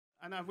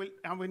And I will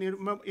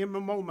in a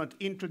moment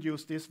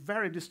introduce this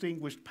very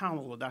distinguished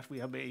panel that we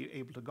have been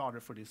able to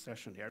gather for this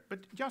session here. But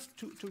just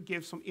to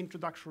give some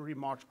introductory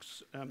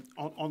remarks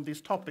on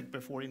this topic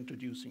before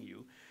introducing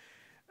you.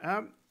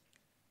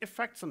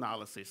 Effects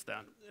analysis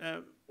then,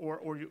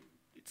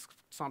 it's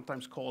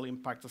sometimes called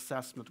impact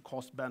assessment,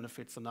 cost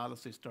benefits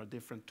analysis. There are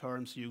different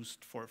terms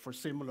used for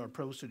similar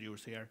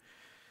procedures here.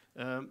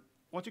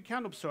 What you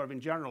can observe in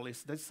general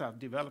is this have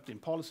developed in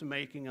policy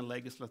making and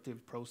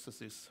legislative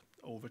processes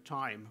over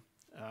time.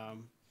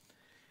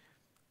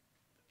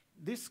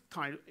 This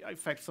kind of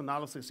effects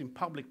analysis in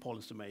public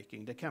policy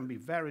making, they can be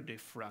very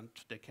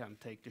different. They can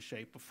take the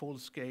shape of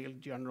full-scale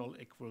general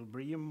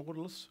equilibrium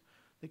models.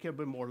 They can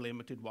be more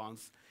limited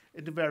ones.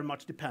 It very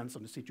much depends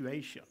on the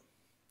situation.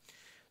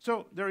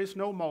 So there is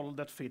no model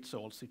that fits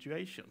all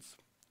situations.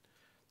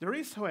 There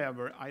is,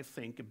 however, I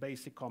think, a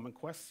basic common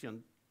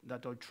question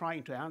that I'm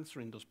trying to answer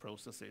in those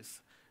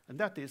processes, and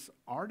that is,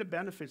 are the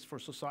benefits for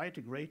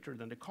society greater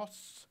than the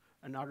costs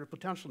and other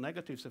potential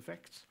negative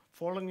effects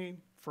following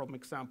from,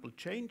 example,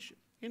 change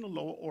in a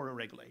law or a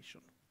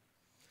regulation?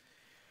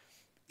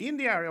 In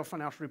the area of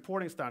financial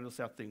reporting standard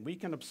setting, we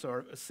can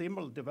observe a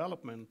similar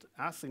development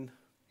as in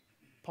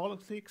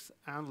politics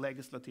and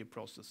legislative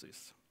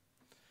processes.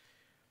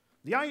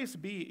 The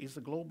ISB is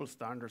a global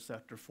standard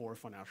setter for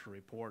financial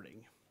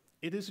reporting.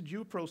 It is a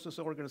due process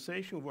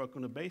organization working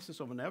on the basis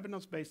of an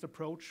evidence-based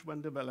approach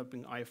when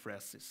developing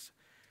IFRSs.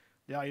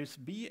 The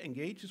ISB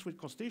engages with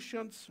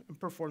constituents and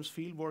performs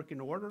fieldwork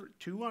in order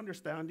to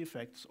understand the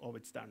effects of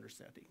its standard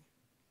setting.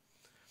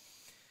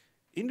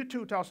 In the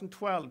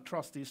 2012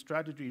 Trustee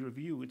Strategy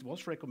Review, it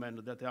was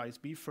recommended that the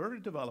ISB further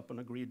develop an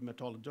agreed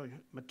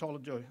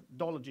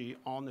methodology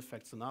on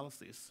effects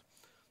analysis.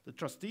 The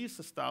trustees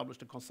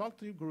established a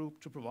consultative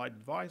group to provide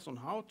advice on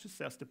how to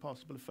assess the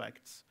possible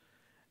effects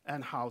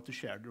and how to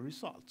share the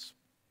results.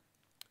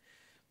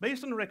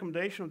 Based on the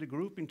recommendation of the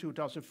group in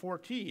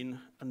 2014,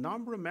 a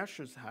number of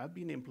measures have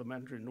been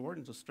implemented in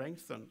order to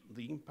strengthen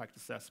the impact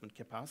assessment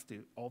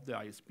capacity of the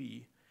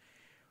ISB.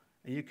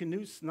 And you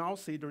can now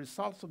see the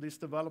results of this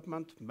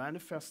development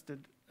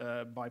manifested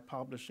by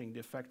publishing the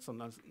effects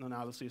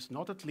analysis,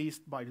 not at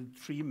least by the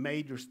three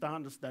major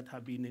standards that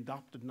have been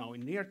adopted now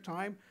in near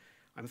time.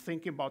 I'm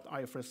thinking about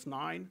IFRS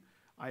 9,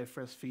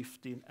 IFRS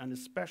 15, and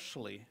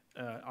especially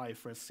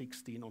IFRS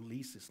 16 on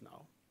leases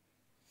now.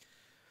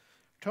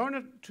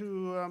 Turning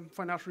to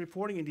financial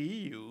reporting in the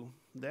EU,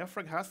 the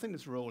EFRAG has in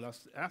its role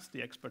as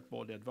the expert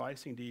body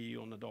advising the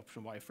EU on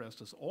adoption of IFRS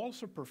has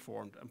also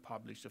performed and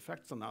published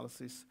effects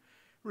analysis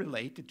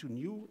related to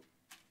new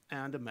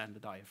and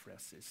amended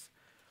IFRSs.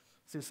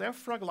 Since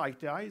EFRAG, like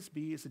the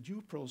ISB, is a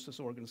due process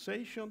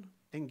organization,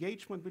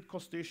 engagement with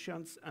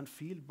constituents and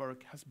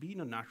fieldwork has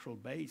been a natural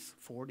base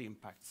for the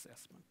impact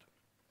assessment.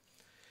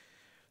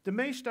 The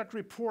Maystadt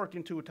report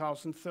in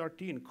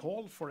 2013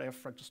 called for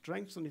EFRAG to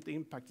strengthen its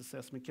impact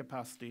assessment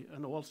capacity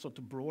and also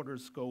to broader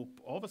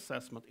scope of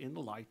assessment in the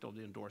light of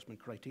the endorsement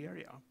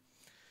criteria.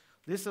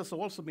 This has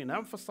also been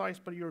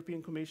emphasized by the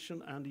European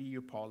Commission and the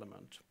EU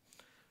Parliament.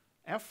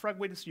 EFRAG,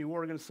 with its new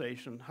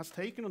organization, has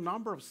taken a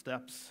number of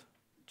steps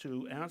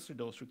to answer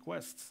those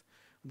requests.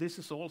 This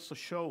is also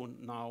shown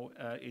now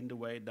in the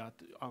way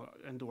that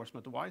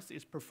endorsement advice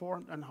is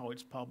performed and how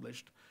it's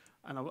published.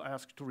 And I will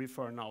ask to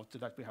refer now to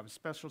that we have a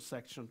special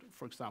section,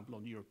 for example,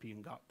 on the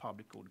European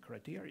Public Good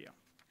criteria.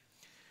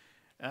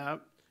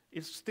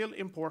 It's still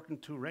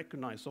important to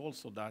recognize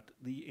also that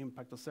the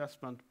impact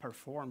assessment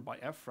performed by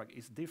EFRAG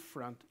is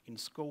different in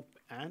scope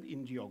and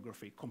in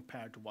geography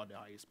compared to what the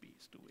ISB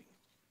is doing.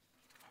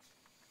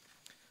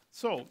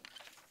 So,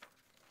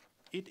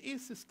 it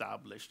is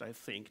established, I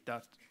think,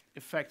 that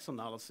effects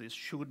analysis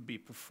should be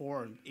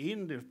performed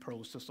in the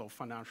process of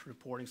financial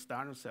reporting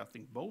standard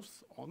setting,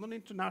 both on an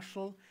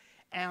international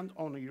and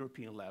on a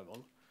European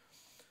level.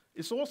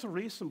 It's also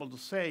reasonable to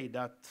say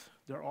that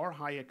there are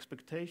high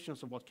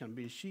expectations of what can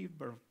be achieved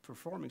by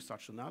performing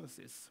such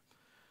analysis.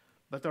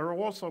 But there are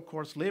also, of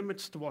course,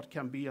 limits to what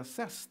can be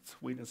assessed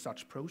within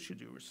such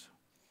procedures.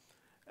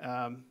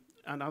 And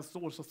I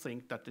also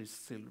think that is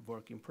still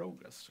work in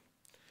progress.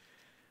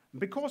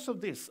 Because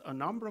of this, a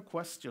number of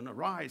questions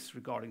arise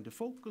regarding the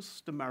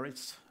focus, the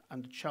merits,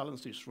 and the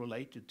challenges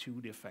related to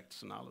the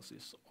effects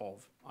analysis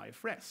of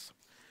IFRS.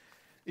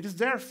 It is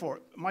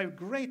therefore my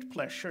great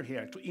pleasure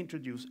here to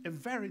introduce a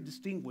very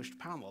distinguished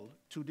panel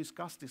to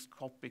discuss this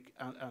topic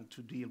and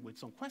to deal with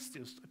some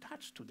questions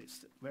attached to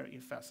this very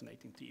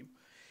fascinating theme.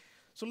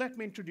 So let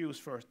me introduce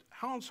first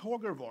Hans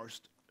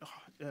Hågervorst,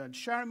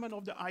 chairman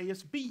of the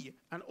ISB,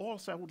 and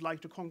also I would like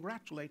to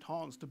congratulate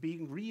Hans to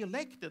being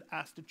re-elected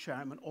as the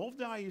chairman of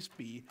the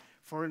ISB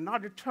for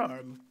another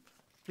term.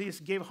 Please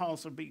give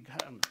Hans a big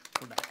hand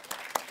for that.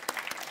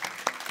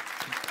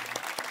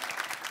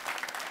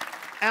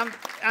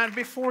 And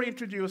before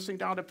introducing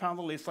the other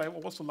panelists, I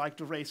would also like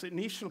to raise an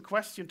initial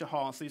question to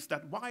Hans, is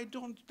that why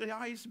don't the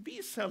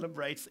ISB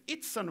celebrate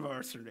its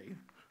anniversary?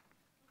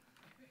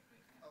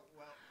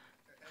 Well,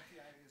 at the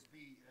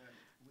ISB,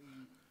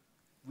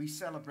 we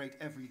celebrate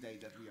every day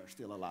that we are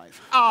still alive.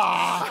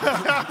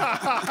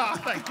 Ah,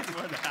 thank you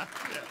for that.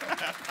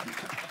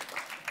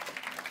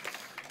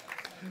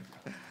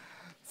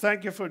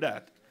 Thank you for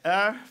that.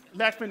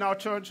 Let me now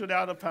turn to the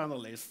other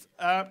panelists.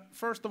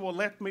 First of all,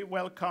 let me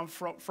welcome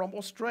from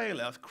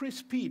Australia,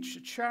 Chris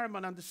Peach,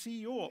 Chairman and the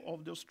CEO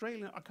of the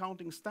Australian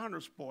Accounting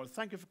Standards Board.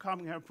 Thank you for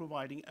coming here and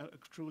providing a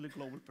truly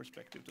global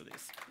perspective to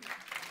this.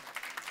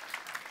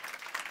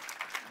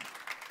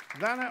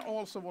 Then I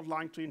also would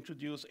like to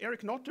introduce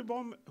Erik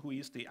Nottebohm, who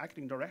is the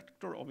Acting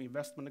Director of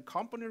Investment and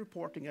Company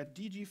Reporting at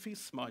DG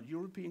FISMA,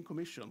 European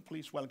Commission.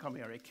 Please welcome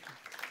Erik.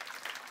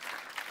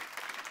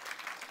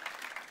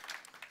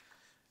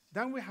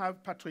 Then we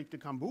have Patrick de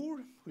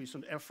Cambour, who is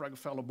an EFRAG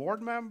fellow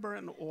board member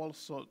and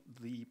also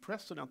the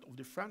president of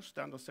the French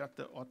Standard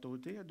Setter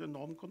Autorité de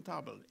Normes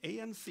Comptables,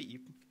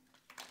 ANC.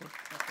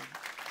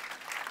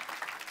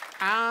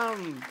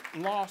 And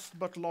last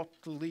but not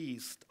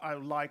least, I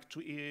would like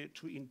to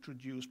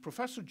introduce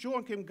Professor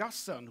Joachim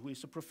Gassen, who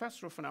is a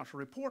professor of financial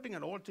reporting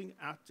and auditing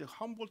at the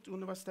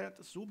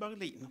Humboldt-Universität zu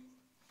Berlin.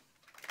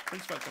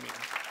 Please welcome him.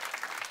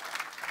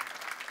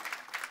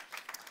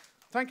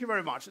 Thank you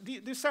very much.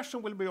 This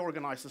session will be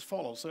organized as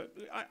follows. So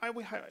I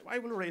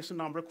will raise a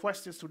number of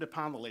questions to the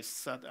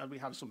panelists, and we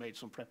have made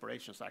some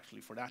preparations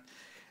actually for that.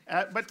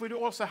 But we do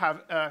also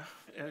have,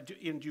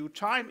 in due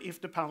time,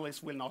 if the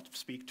panelists will not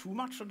speak too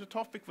much on the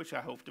topic, which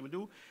I hope they will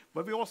do,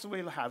 but we also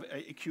will have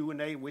a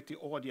Q&A with the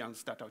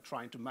audience that are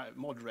trying to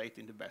moderate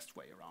in the best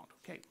way around.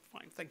 Okay,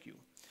 fine, thank you.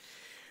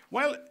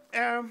 Well,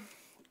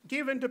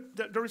 given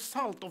the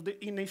result of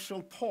the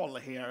initial poll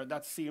here,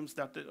 that seems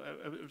that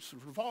a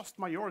vast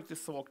majority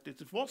thought that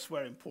it was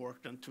very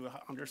important to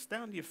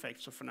understand the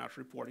effects of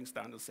financial reporting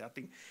standard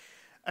setting.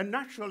 A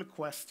natural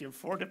question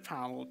for the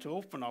panel to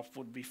open up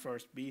would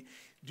be,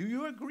 do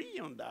you agree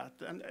on that?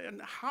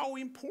 And how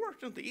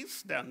important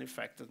is then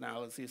effect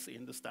analysis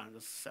in the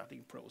standard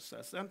setting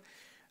process? And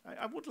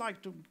I would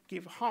like to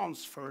give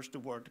Hans first the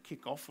word to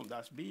kick off on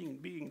that,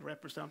 being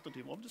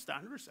representative of the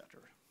standard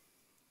setter.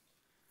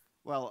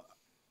 Well,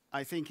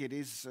 I think it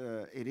is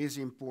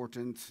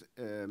important.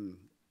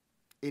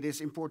 It is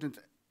important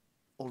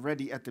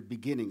already at the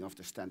beginning of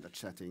the standard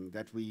setting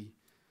that we,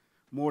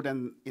 more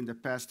than in the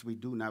past, we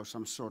do now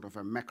some sort of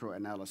a macro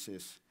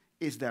analysis.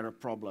 Is there a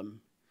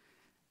problem?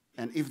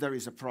 And if there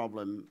is a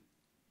problem,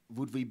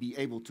 would we be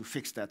able to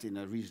fix that in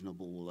a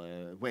reasonable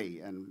way?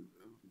 And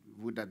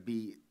would that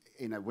be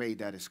in a way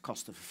that is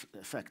cost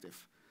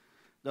effective?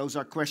 Those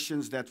are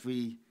questions that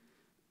we,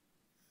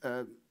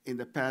 in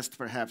the past,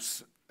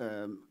 perhaps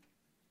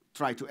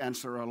try to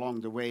answer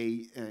along the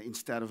way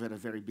instead of at the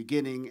very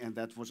beginning, and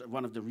that was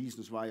one of the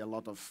reasons why a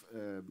lot of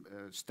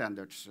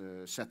standards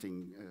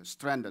setting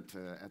stranded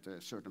at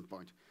a certain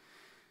point.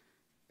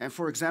 And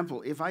for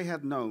example, if I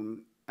had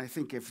known, I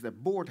think if the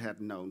board had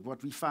known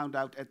what we found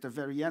out at the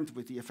very end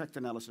with the effect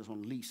analysis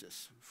on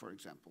leases, for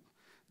example,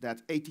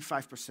 that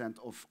 85%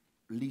 of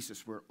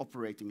leases were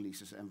operating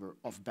leases and were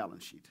off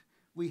balance sheet.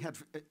 We had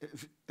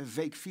a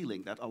vague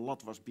feeling that a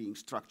lot was being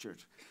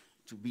structured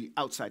to be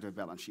outside of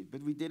balance sheet,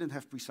 but we didn't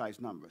have precise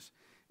numbers.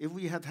 If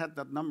we had had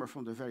that number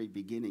from the very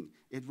beginning,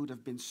 it would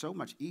have been so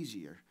much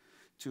easier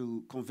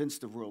to convince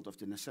the world of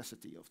the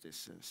necessity of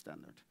this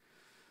standard.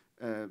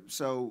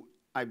 So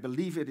I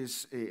believe it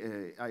is.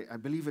 I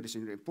believe it is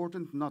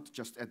important, not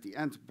just at the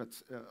end, but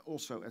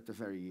also at the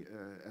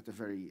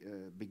very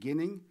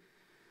beginning.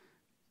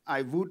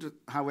 I would,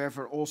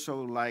 however,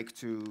 also like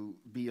to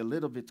be a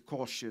little bit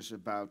cautious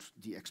about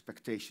the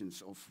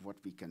expectations of what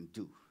we can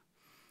do.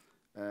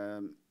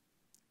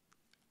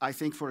 I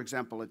think, for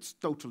example, it's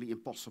totally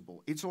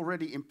impossible. It's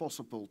already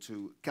impossible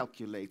to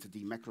calculate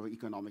the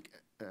macroeconomic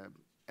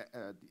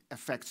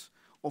effects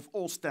of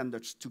all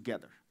standards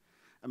together.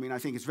 I mean, I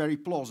think it's very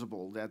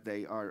plausible that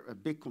they are a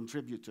big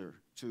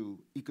contributor to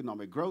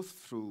economic growth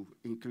through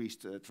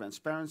increased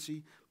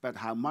transparency, but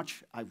how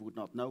much, I would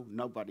not know.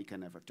 Nobody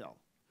can ever tell.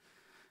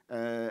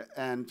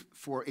 And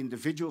for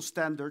individual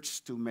standards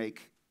to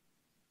make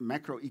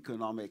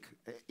macroeconomic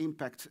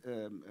impact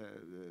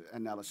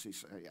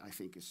analysis, I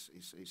think is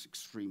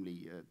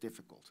extremely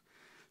difficult.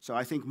 So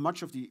I think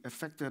much of the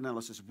effect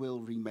analysis will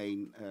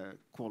remain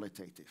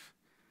qualitative.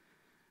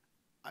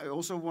 I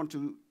also want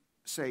to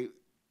say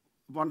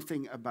one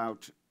thing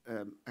about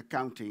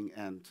accounting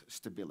and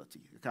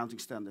stability, accounting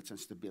standards and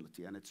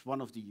stability, and it's one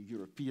of the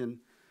European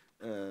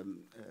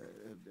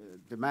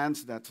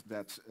demands that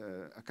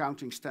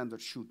accounting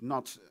standards should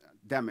not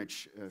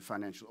damage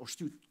financial or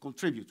should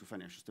contribute to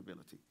financial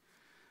stability.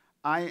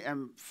 I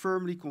am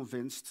firmly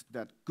convinced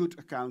that good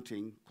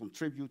accounting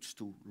contributes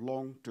to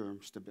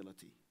long-term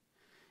stability.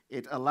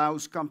 It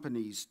allows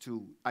companies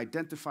to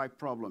identify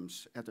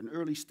problems at an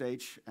early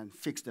stage and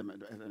fix them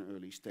at an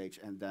early stage,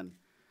 and then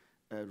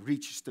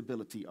reach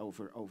stability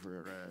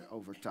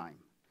over time.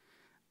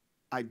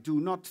 I do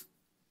not,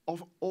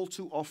 all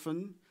too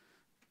often,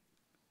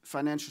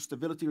 financial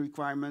stability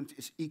requirement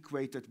is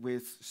equated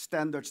with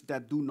standards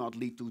that do not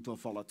lead to the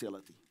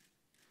volatility.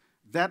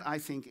 That, I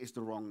think, is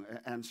the wrong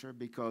answer,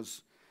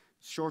 because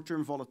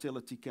short-term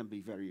volatility can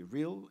be very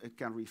real. It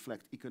can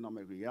reflect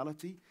economic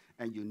reality,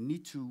 and you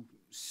need to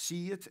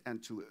see it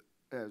and to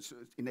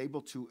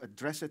enable to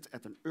address it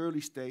at an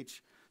early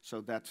stage so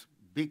that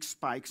big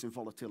spikes in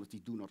volatility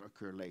do not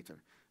occur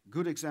later.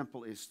 Good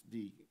example is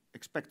the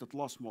expected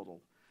loss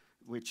model,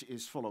 which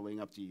is following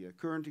up the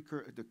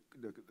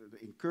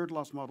incurred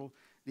loss model.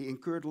 The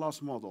incurred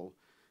loss model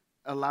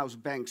allows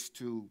banks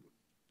to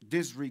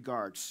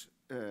disregard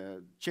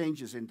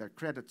changes in their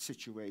credit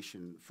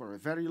situation for a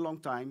very long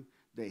time.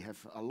 They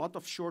have a lot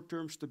of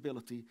short-term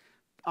stability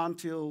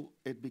until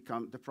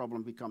the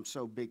problem becomes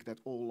so big that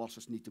all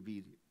losses need to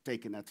be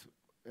taken at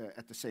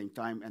the same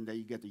time, and then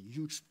you get a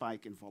huge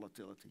spike in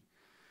volatility.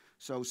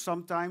 So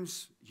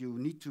sometimes you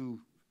need to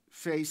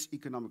face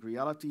economic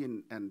reality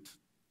and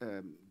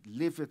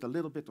live with a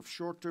little bit of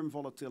short-term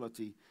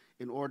volatility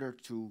in order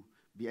to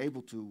be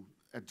able to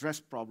address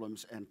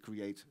problems and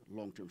create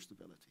long-term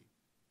stability.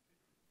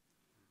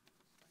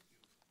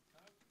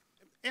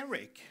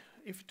 Eric,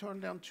 if you turn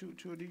down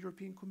to the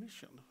European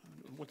Commission,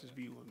 what is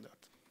view on that?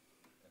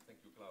 Thank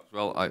you, Klaus.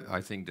 Well,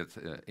 I think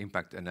that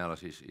impact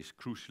analysis is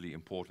crucially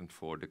important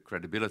for the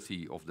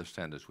credibility of the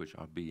standards which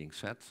are being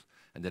set,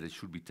 and that it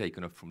should be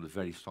taken up from the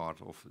very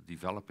start of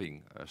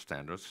developing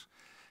standards,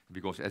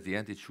 because at the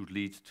end it should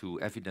lead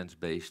to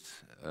evidence-based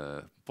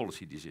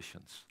policy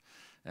decisions.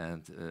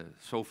 And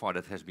so far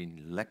that has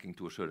been lacking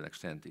to a certain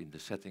extent in the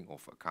setting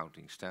of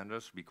accounting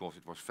standards, because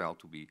it was felt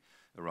to be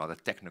a rather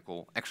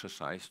technical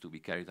exercise to be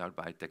carried out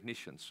by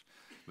technicians.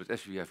 But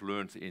as we have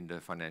learned in the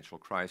financial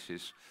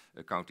crisis,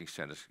 accounting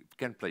standards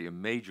can play a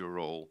major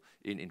role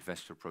in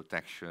investor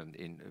protection,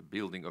 in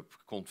building up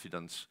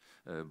confidence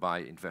by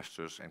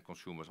investors and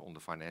consumers on the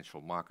financial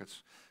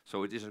markets.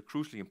 So it is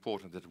crucially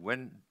important that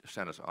when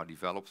standards are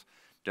developed,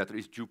 that there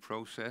is due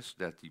process,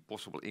 that the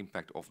possible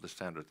impact of the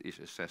standard is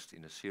assessed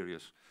in a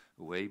serious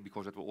way,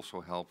 because it will also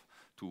help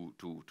to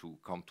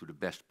come to the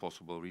best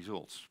possible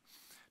results.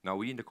 Now,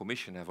 we in the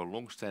Commission have a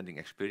long-standing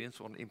experience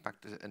on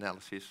impact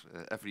analysis.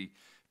 Every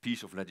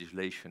piece of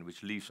legislation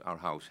which leaves our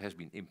house has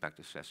been impact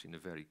assessed in a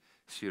very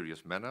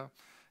serious manner.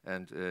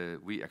 And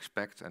we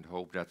expect and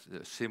hope that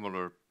a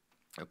similar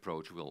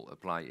approach will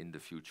apply in the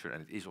future,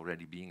 and it is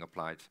already being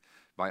applied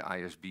by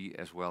ISB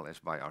as well as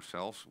by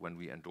ourselves when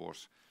we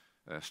endorse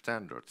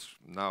standards.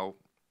 Now,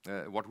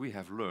 what we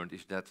have learned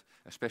is that,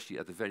 especially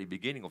at the very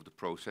beginning of the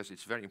process,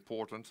 it's very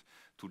important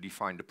to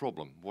define the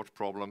problem. What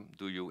problem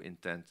do you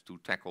intend to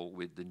tackle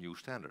with the new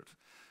standard?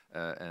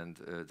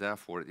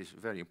 Therefore, it is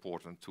very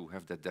important to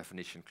have that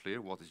definition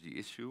clear, what is the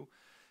issue.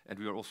 And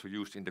we are also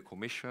used in the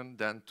Commission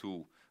then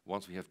to,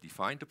 once we have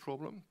defined the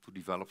problem, to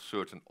develop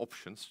certain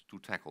options to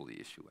tackle the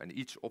issue. And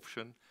each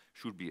option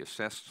should be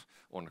assessed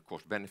on a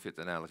cost-benefit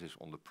analysis,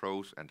 on the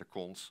pros and the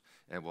cons,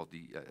 and what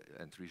the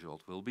end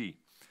result will be.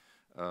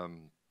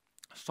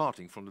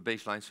 Starting from the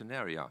baseline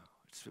scenario.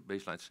 It's a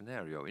baseline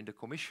scenario. In the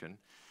Commission,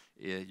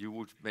 you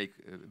would make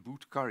a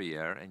boot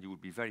career and you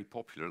would be very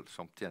popular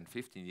some 10,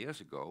 15 years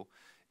ago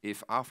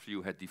if after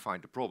you had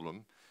defined the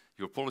problem,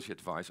 your policy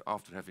advice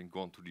after having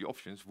gone to the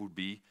options would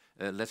be,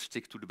 let's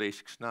stick to the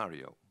basic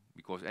scenario,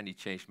 because any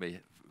change may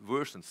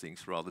worsen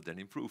things rather than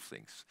improve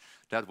things.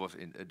 That was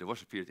there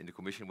was a period in the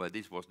Commission where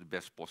this was the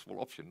best possible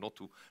option, not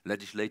to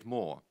legislate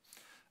more.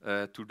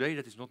 Today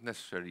that is not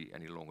necessarily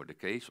any longer the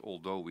case,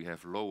 although we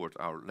have lowered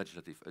our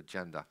legislative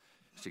agenda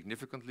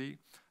significantly.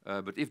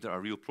 But if there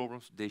are real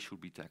problems, they should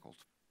be tackled.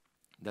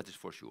 That is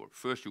for sure.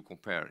 First you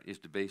compare, is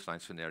the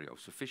baseline scenario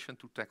sufficient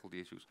to tackle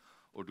the issues,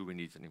 or do we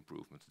need an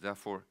improvement?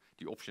 Therefore,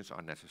 the options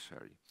are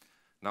necessary.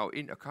 Now,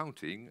 in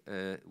accounting,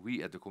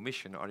 we at the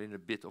Commission are in a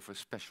bit of a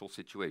special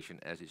situation,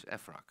 as is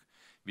EFRAG,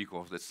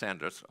 because the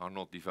standards are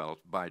not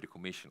developed by the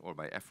Commission or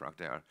by EFRAG,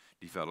 they are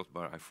developed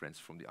by our friends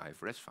from the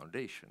IFRS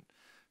Foundation.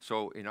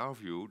 So, in our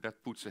view,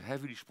 that puts a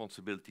heavy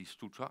responsibility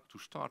to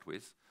start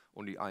with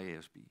on the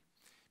IASB,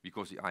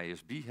 because the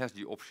IASB has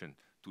the option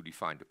to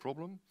define the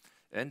problem,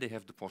 and they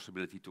have the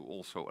possibility to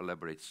also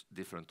elaborate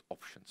different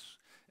options,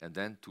 and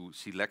then to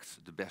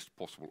select the best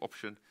possible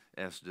option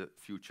as the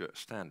future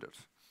standard.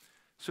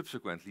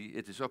 Subsequently,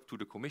 it is up to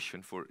the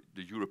Commission for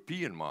the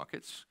European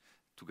markets,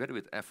 together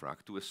with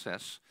EFRAG, to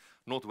assess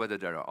not whether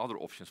there are other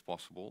options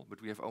possible,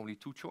 but we have only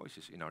two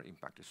choices in our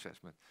impact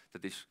assessment.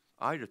 That is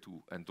either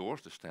to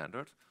endorse the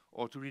standard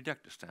or to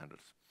reject the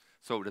standard.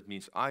 So that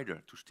means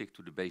either to stick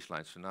to the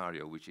baseline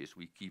scenario, which is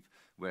we keep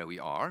where we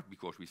are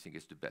because we think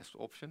it's the best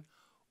option,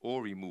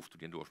 or we move to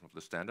the endorsement of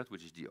the standard,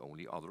 which is the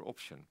only other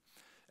option.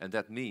 And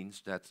that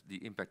means that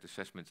the impact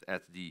assessment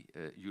at the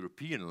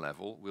European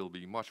level will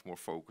be much more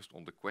focused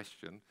on the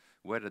question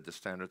whether the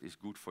standard is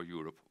good for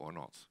Europe or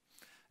not.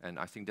 And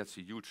I think that's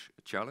a huge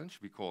challenge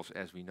because,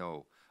 as we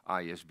know,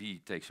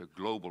 ISB takes a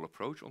global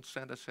approach on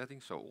standard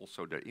setting, so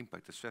also their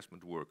impact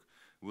assessment work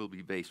will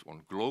be based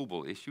on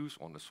global issues,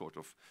 on a sort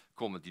of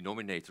common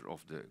denominator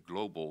of the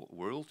global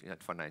world in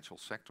financial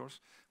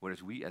sectors,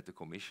 whereas we at the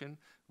Commission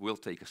will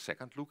take a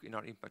second look in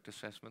our impact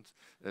assessment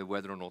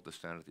whether or not the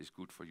standard is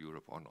good for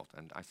Europe or not.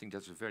 And I think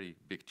that's a very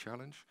big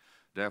challenge.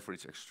 Therefore,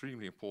 it's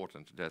extremely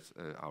important that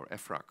our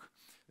EFRAG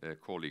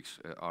colleagues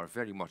are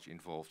very much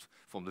involved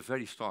from the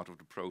very start of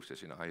the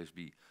process in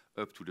ISB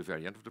up to the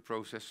very end of the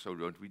process, so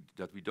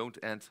that we don't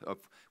end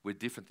up with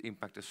different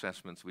impact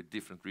assessments with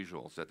different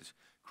results. That is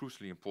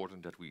crucially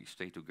important that we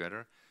stay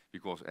together,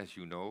 because as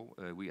you know,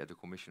 we at the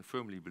Commission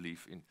firmly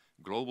believe in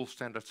global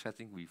standard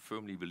setting. We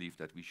firmly believe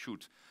that we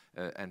should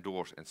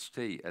endorse and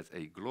stay at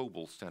a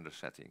global standard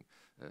setting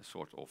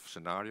sort of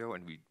scenario,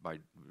 and we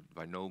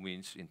by no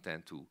means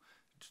intend to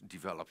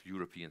develop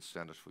European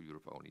standards for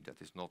Europe only.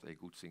 That is not a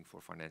good thing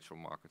for financial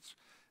markets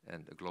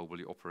and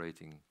globally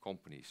operating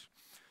companies.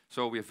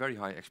 So we have very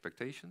high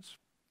expectations.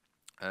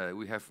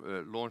 We have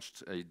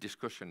launched a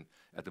discussion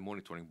at the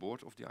monitoring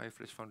board of the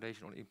IFRS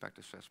Foundation on impact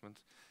assessment,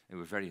 and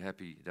we're very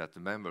happy that the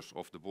members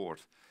of the board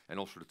and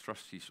also the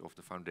trustees of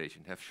the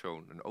foundation have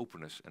shown an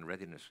openness and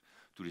readiness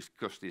to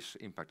discuss this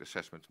impact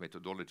assessment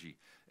methodology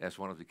as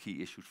one of the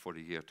key issues for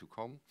the year to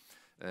come.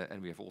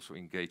 And we have also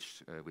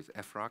engaged with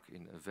EFRAG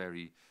in a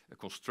very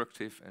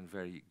constructive and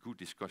very good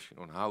discussion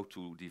on how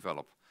to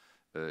develop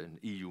an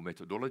EU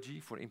methodology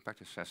for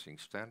impact assessing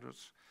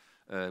standards.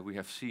 We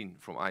have seen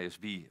from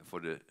ISB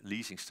for the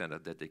leasing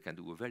standard that they can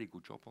do a very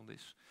good job on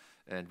this.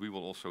 And we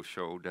will also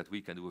show that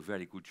we can do a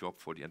very good job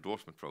for the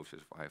endorsement process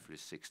of IFRS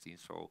 16.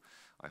 So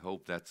I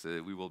hope that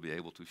we will be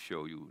able to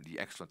show you the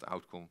excellent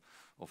outcome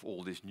of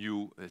all these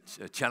new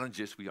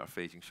challenges we are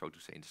facing, so to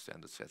say, in the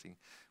standard setting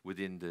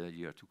within the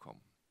year to come.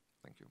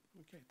 Thank you.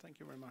 Okay, thank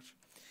you very much.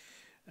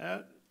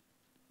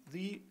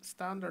 The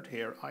standard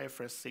here,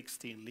 IFRS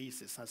 16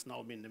 leases, has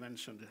now been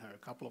mentioned here a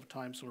couple of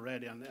times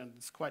already, and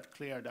it's quite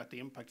clear that the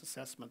impact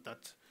assessment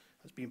that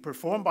has been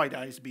performed by the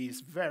ISB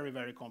is very,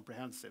 very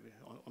comprehensive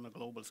on a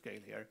global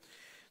scale here.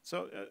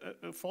 So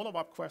a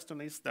follow-up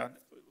question is that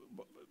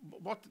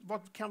what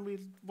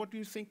do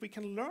you think we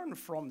can learn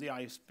from the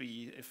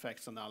ISB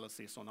effects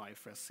analysis on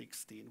IFRS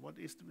 16? What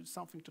is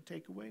something to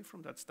take away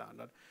from that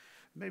standard?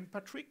 Maybe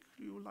Patrick,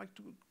 you would like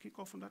to kick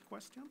off on that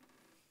question?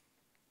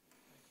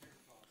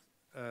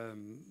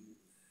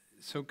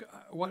 So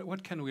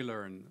what can we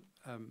learn?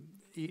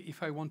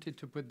 If I wanted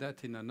to put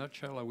that in a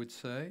nutshell, I would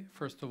say,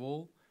 first of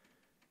all,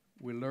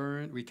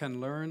 we can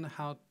learn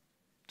how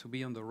to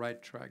be on the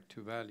right track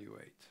to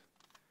evaluate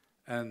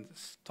and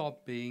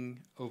stop being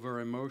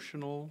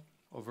over-emotional,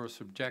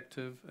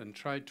 over-subjective, and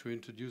try to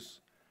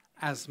introduce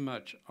as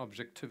much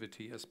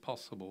objectivity as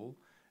possible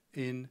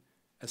in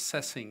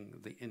assessing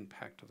the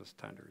impact of a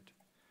standard.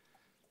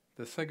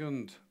 The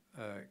second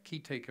key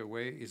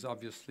takeaway is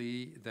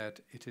obviously that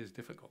it is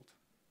difficult.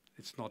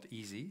 It's not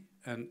easy,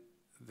 and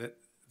that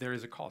there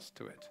is a cost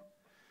to it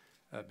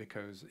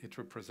because it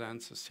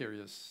represents a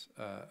serious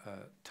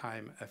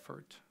time,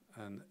 effort,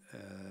 and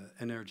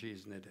energy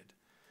is needed.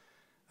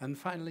 And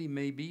finally,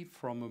 maybe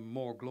from a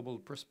more global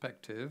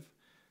perspective,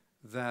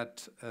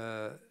 that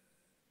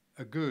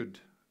a good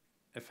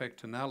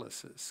effect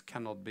analysis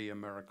cannot be a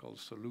miracle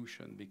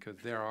solution because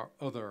there are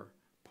other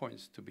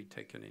points to be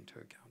taken into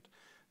account.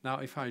 Now,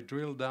 if I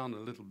drill down a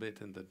little bit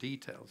in the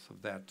details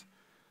of that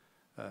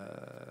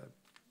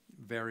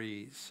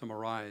very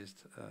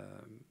summarized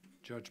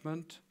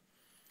judgment,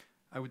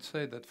 I would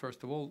say that,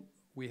 first of all,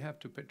 we have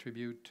to pay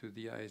tribute to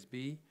the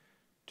ISB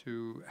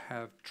to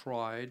have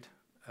tried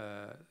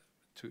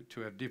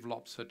to have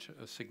developed such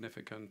a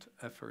significant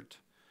effort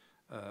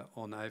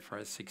on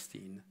IFRS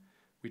 16,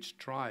 which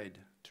tried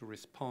to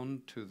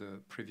respond to the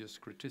previous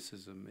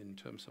criticism in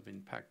terms of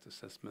impact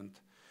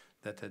assessment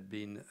that had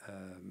been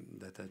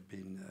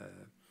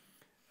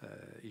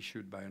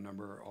issued by a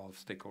number of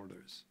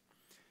stakeholders.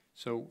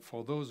 So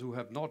for those who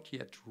have not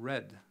yet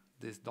read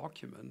this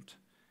document,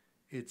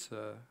 it's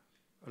a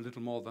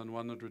little more than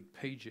 100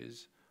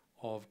 pages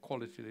of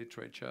quality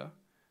literature,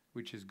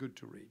 which is good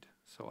to read.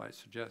 So I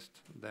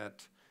suggest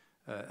that,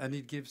 and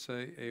it gives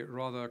a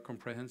rather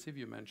comprehensive,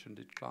 you mentioned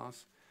it,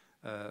 Klaas,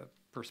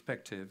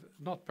 perspective,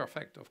 not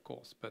perfect, of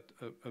course, but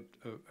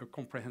a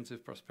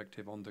comprehensive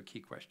perspective on the key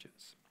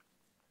questions.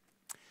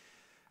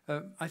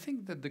 I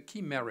think that the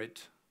key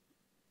merit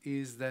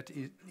is that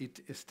it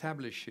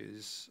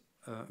establishes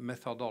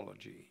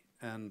methodology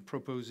and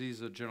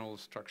proposes a general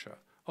structure.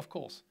 Of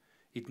course,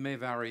 it may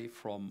vary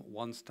from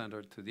one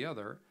standard to the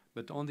other,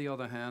 but on the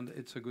other hand,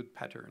 it's a good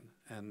pattern.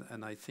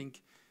 And I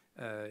think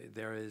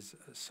there is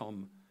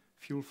some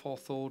fuel for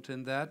thought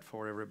in that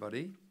for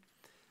everybody.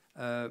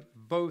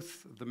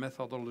 Both the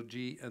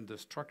methodology and the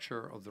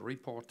structure of the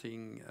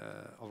reporting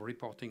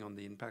on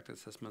the impact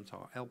assessments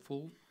are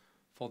helpful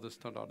for the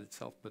standard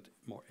itself, but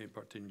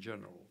in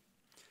general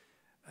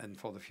and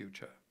for the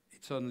future.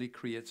 It certainly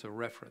creates a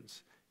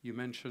reference. You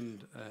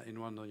mentioned in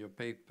one of your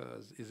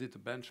papers, is it a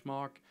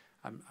benchmark?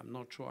 I'm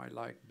not sure I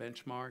like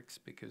benchmarks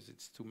because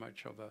it's too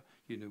much of a,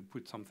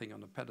 put something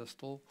on a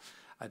pedestal.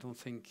 I don't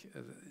think,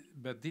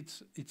 but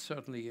it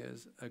certainly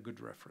is a good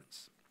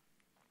reference.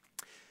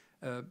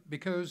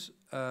 Because,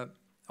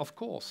 of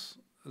course,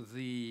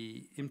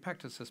 the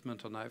impact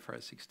assessment on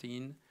IFRS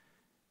 16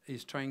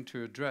 is trying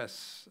to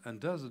address, and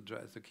does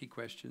address, the key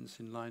questions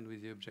in line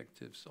with the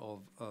objectives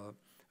of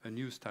a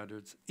new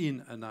standards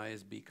in an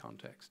ISB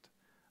context,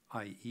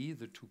 i.e.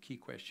 the two key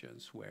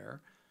questions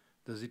were,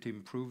 does it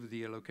improve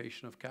the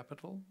allocation of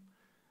capital,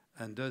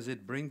 and does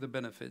it bring the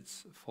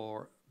benefits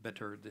for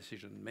better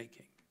decision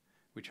making,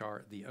 which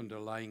are the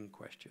underlying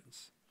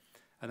questions.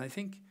 And I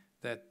think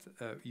that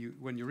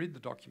when you read the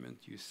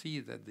document, you see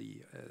that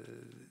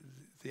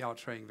they are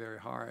trying very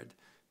hard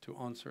to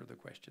answer the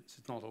questions.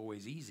 It's not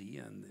always easy,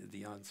 and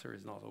the answer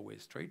is not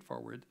always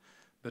straightforward,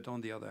 but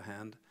on the other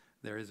hand,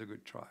 there is a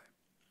good try.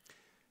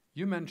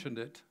 You mentioned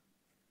it.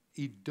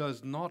 It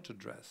does not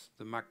address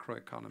the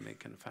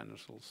macroeconomic and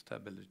financial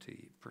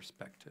stability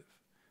perspective.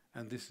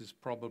 And this is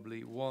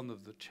probably one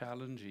of the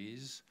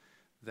challenges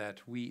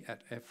that we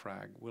at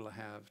EFRAG will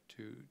have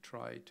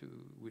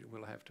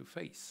to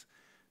face,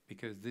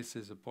 because this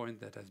is a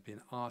point that has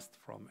been asked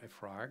from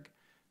EFRAG.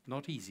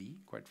 Not easy,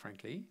 quite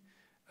frankly.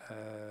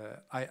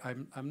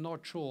 I'm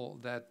not sure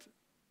that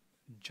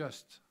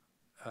just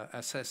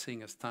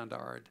assessing a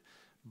standard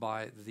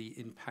by the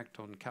impact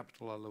on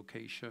capital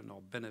allocation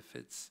or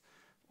benefits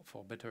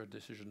for better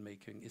decision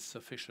making is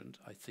sufficient.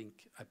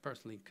 I'm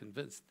personally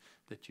convinced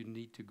that you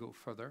need to go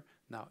further.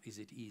 Now, is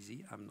it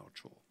easy? I'm not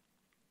sure.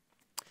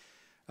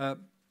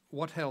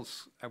 What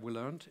else have we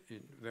learned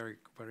very,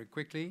 very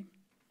quickly?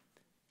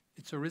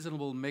 It's a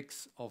reasonable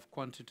mix of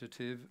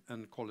quantitative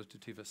and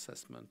qualitative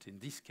assessment in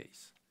this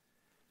case.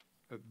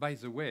 By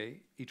the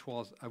way,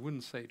 I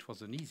wouldn't say it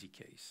was an easy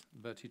case,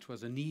 but it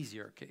was an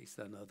easier case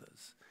than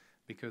others,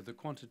 because the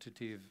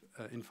quantitative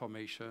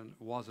information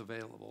was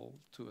available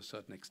to a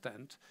certain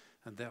extent,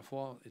 and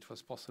therefore it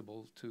was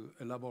possible to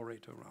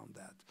elaborate around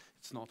that.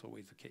 It's not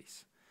always the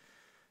case.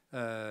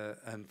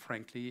 And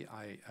frankly,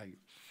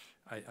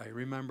 I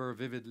remember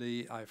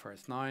vividly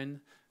IFRS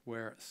 9,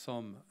 where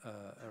some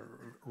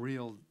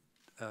real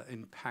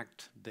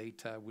impact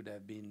data would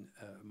have been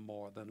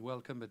more than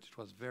welcome, but it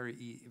was very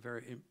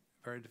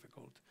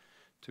difficult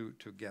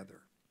to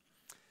gather.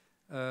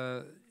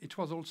 It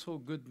was also a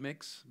good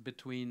mix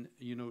between,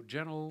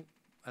 general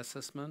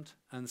assessment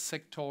and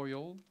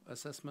sectorial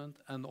assessment,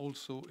 and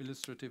also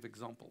illustrative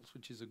examples,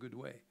 which is a good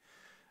way.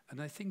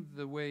 And I think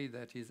the way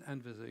that is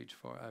envisaged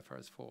for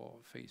IFRS 4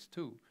 phase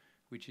 2,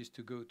 which is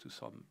to go to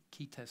some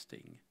key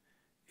testing,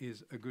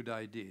 is a good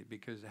idea,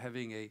 because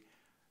having a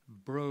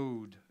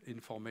broad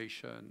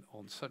information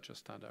on such a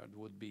standard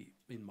would be,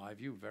 in my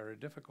view, very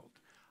difficult.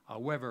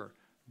 However,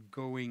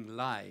 going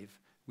live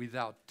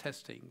without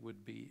testing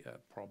would be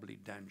probably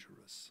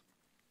dangerous.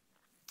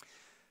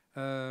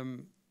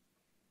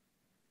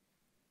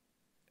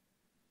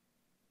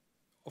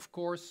 Of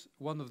course,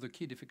 one of the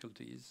key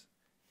difficulties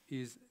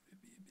is,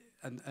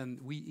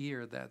 and we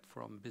hear that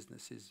from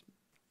businesses,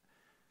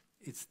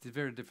 it's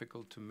very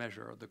difficult to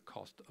measure the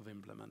cost of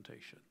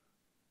implementation.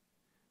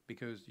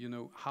 Because,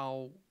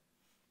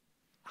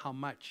 how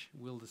much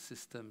will the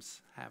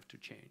systems have to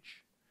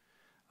change?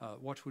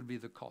 What will be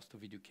the cost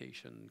of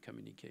education and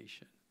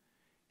communication?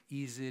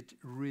 Is it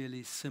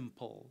really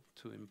simple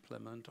to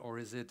implement, or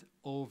is it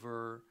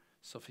over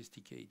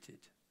sophisticated?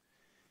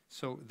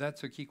 So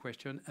that's a key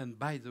question. And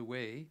by the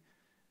way,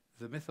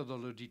 the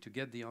methodology to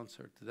get the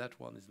answer to that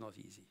one is not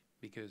easy,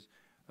 because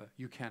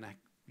you can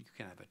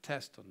have a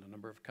test on a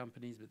number of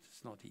companies, but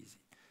it's not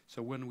easy.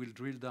 So when we'll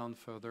drill down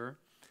further,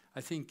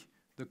 I think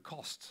the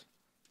cost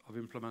of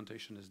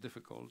implementation is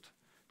difficult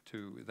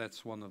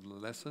that's one of the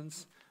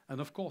lessons. And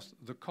of course,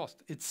 the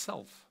cost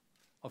itself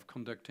of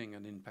conducting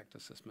an impact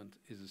assessment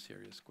is a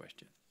serious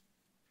question.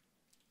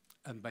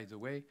 And by the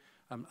way,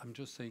 I'm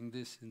just saying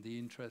this in the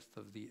interest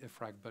of the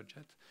EFRAG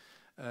budget.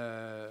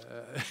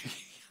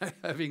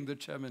 Having the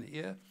chairman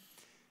here,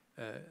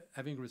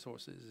 having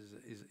resources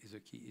is a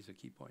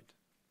key point.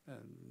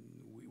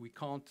 We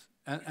can't,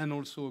 and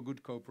also a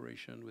good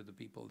cooperation with the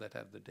people that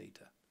have the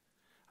data.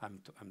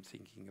 I'm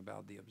thinking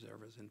about the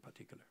observers in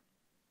particular.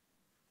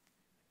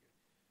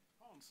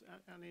 Hans,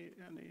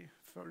 any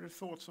further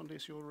thoughts on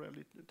this? You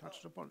already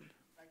touched upon it.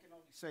 I can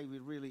only say we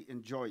really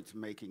enjoyed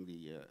making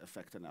the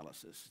effect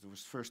analysis. It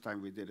was the first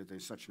time we did it in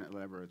such an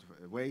elaborate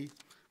way.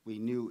 We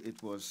knew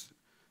it was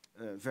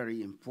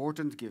very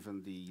important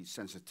given the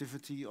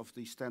sensitivity of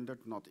the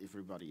standard. Not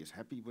everybody is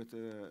happy with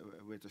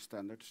the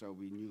standard, so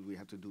we knew we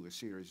had to do a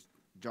serious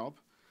job.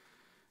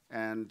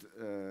 And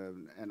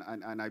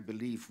I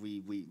believe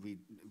we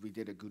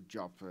did a good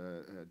job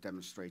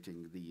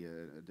demonstrating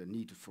the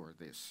need for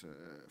this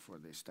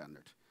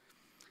standard.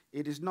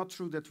 It is not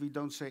true that we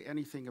don't say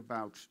anything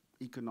about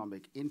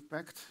economic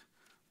impact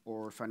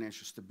or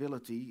financial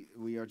stability.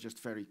 We are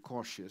just very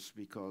cautious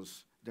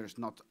because there's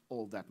not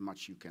all that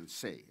much you can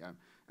say.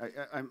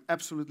 I'm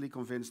absolutely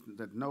convinced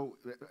that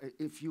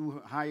if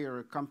you hire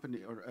a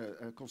company or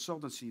a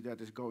consultancy that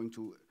is going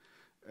to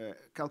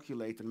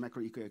calculate the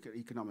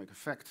macroeconomic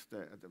effect,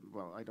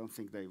 well, I don't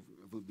think they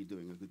will be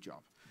doing a good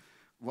job.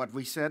 What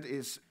we said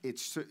is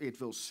it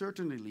will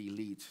certainly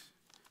lead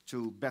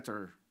to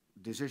better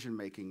decision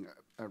making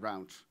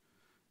around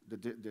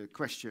the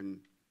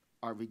question,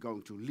 are we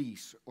going to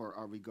lease or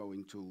are we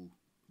going to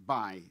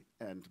buy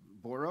and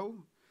borrow?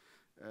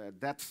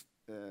 That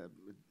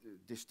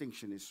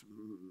distinction is,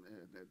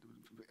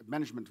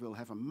 management will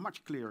have a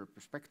much clearer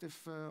perspective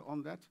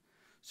on that.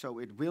 So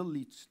it will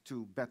lead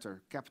to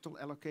better capital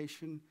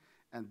allocation,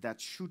 and that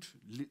should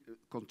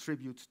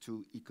contribute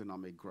to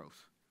economic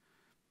growth.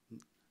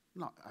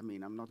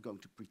 I'm not going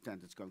to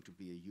pretend it's going to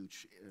be a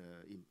huge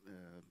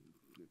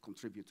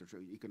contributor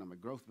to economic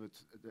growth, but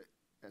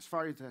as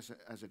far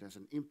as it has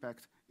an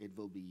impact, it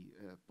will be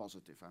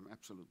positive. I'm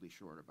absolutely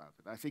sure about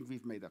it. I think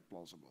we've made that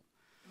plausible.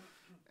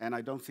 And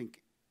I don't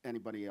think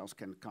anybody else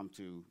can come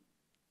to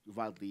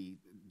wildly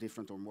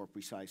different or more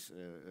precise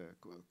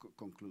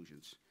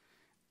conclusions.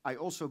 I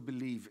also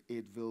believe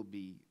it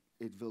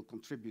will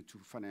contribute to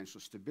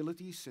financial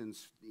stability,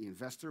 since the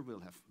investor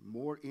will have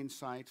more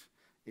insight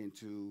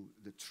into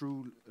the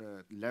true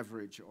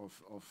leverage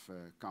of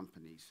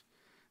companies.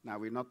 Now,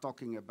 we're not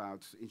talking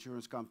about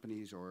insurance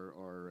companies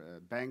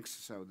or banks,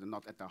 so they're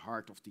not at the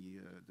heart of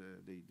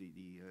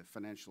the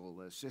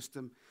financial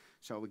system.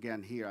 So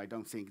again, here I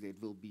don't think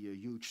it will be a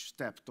huge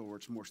step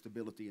towards more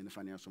stability in the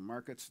financial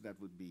markets. That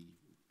would be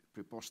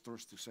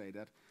preposterous to say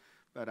that.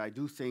 But I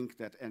do think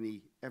that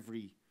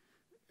every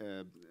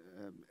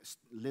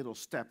little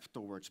step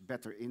towards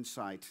better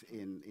insight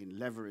in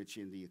leverage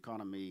in the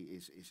economy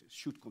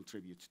should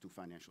contribute to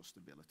financial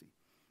stability.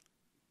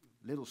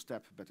 Little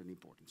step, but an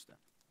important step.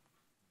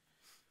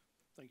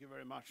 Thank you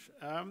very much.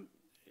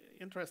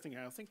 Interesting.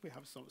 I think we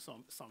have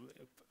some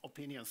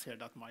opinions here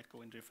that might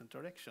go in different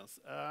directions,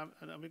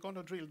 and we're going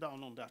to drill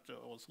down on that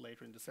also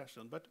later in the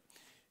session. But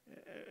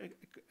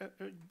a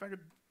very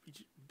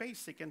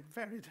basic and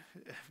very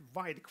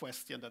wide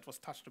question that was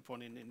touched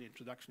upon in the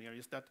introduction here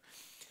is that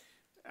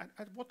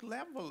at what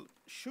level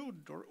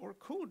should or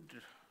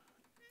could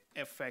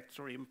effects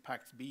or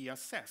impacts be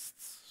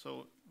assessed?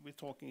 So we're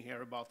talking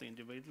here about the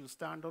individual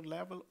standard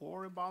level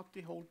or about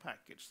the whole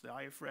package, the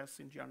IFRS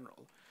in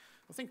general.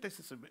 I think this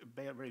is a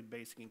very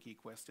basic and key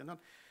question. And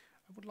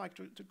I would like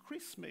to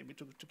Chris maybe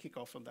to kick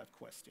off on that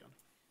question.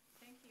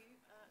 Thank you.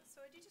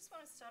 So I do just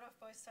want to start off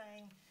by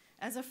saying,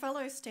 as a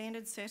fellow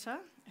standard setter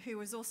who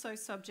was also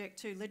subject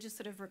to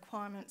legislative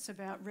requirements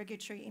about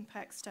regulatory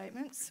impact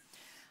statements,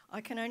 I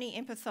can only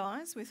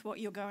empathise with what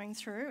you're going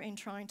through in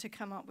trying to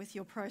come up with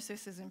your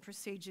processes and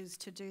procedures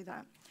to do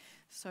that.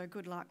 So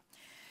good luck.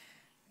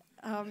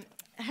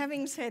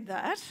 Having said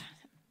that,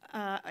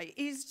 it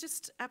is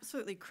just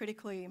absolutely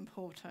critically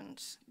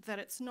important that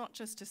it's not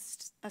just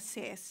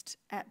assessed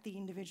at the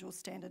individual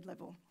standard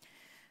level.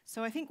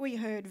 So I think we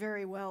heard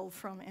very well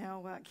from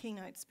our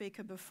keynote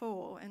speaker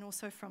before, and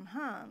also from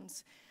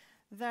Hans,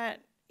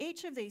 that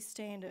each of these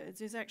standards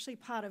is actually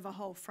part of a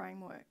whole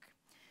framework.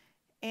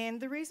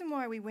 And the reason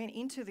why we went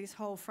into this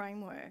whole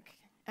framework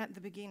at the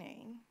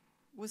beginning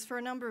was for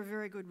a number of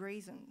very good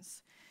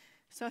reasons.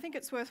 So I think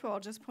it's worthwhile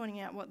just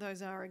pointing out what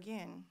those are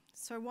again.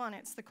 So one,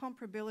 it's the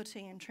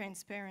comparability and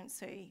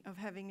transparency of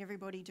having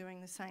everybody doing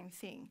the same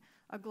thing,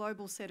 a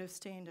global set of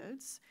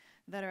standards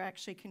that are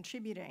actually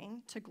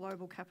contributing to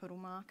global capital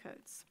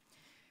markets.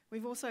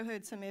 We've also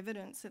heard some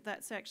evidence that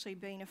that's actually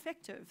been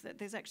effective, that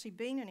there's actually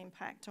been an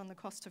impact on the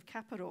cost of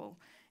capital,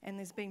 and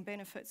there's been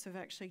benefits of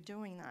actually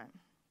doing that.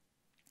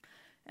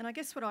 And I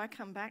guess what I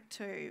come back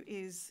to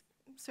is,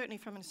 certainly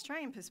from an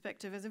Australian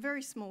perspective, as a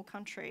very small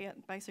country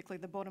at basically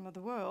the bottom of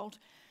the world,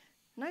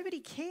 nobody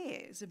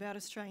cares about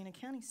Australian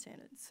accounting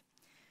standards.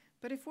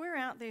 But if we're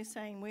out there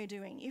saying we're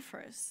doing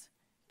IFRS,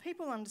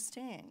 people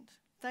understand.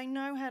 They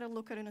know how to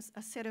look at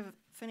a set of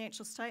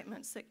financial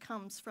statements that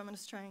comes from an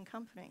Australian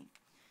company.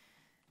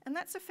 And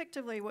that's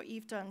effectively what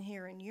you've done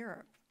here in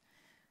Europe.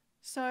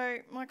 So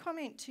my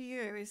comment to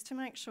you is to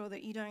make sure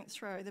that you don't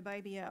throw the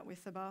baby out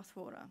with the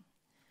bathwater.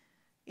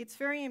 It's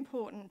very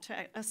important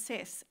to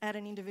assess at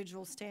an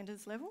individual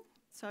standards level.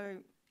 So,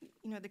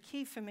 the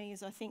key for me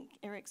is, I think,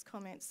 Eric's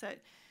comments that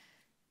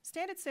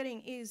standard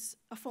setting is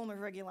a form of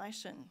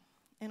regulation.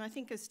 And I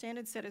think as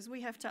standard setters,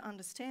 we have to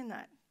understand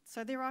that.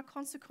 So there are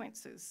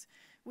consequences.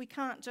 We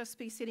can't just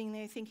be sitting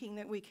there thinking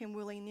that we can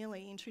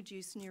willy-nilly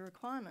introduce new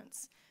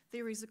requirements.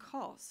 There is a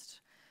cost.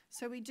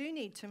 So we do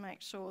need to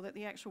make sure that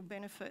the actual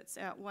benefits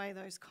outweigh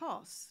those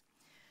costs.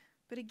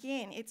 But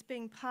again, it's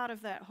being part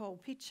of that whole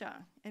picture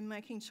and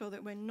making sure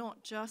that we're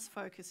not just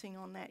focusing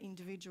on that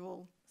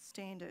individual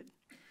standard.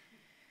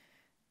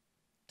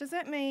 Does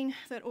that mean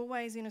that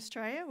always in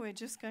Australia we're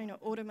just going to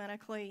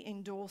automatically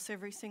endorse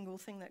every single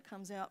thing that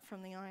comes out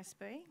from the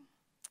ISB?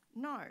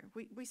 No,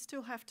 we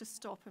still have to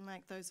stop and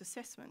make those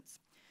assessments.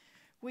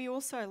 We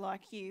also,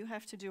 like you,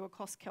 have to do a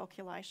cost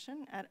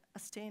calculation at a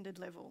standard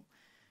level.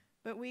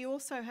 But we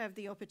also have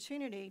the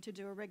opportunity to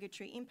do a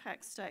regulatory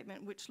impact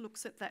statement which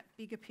looks at that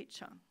bigger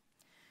picture.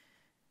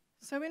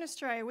 So in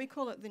Australia, we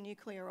call it the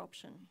nuclear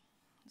option.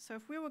 So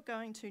if we were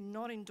going to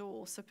not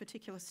endorse a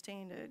particular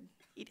standard,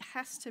 it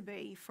has to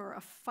be for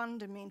a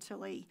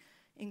fundamentally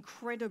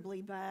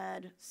incredibly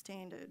bad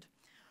standard.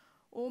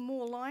 Or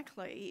more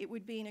likely, it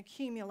would be an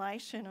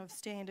accumulation of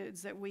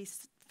standards that we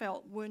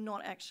felt were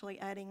not actually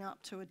adding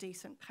up to a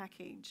decent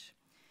package.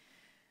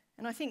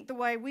 And I think the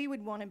way we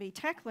would want to be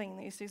tackling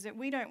this is that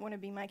we don't want to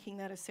be making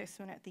that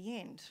assessment at the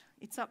end.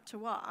 It's up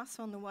to us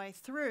on the way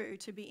through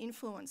to be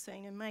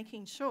influencing and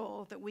making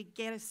sure that we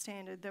get a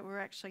standard that we're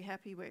actually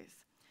happy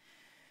with.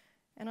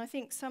 And I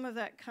think some of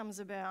that comes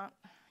about,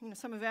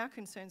 some of our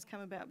concerns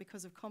come about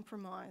because of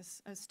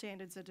compromise as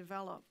standards are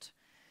developed.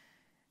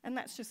 And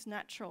that's just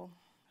natural.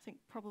 I think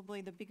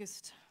probably the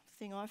biggest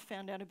thing I've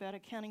found out about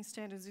accounting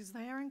standards is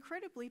they are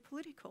incredibly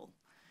political.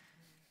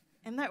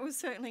 And that was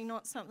certainly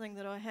not something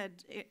that I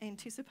had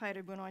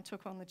anticipated when I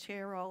took on the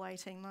chair role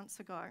 18 months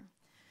ago.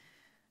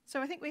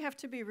 So I think we have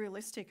to be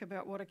realistic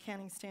about what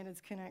accounting standards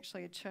can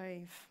actually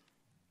achieve.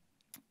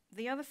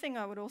 The other thing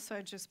I would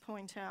also just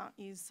point out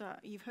is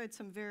you've heard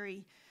some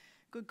very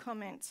good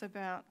comments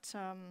about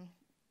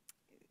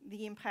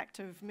the impact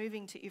of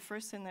moving to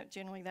IFRS, and that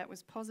generally that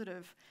was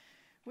positive.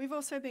 We've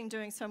also been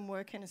doing some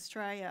work in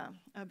Australia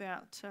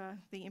about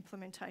the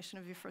implementation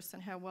of IFRS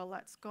and how well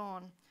that's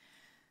gone.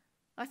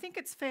 I think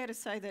it's fair to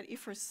say that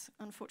IFRS,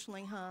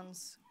 unfortunately,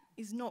 Hans,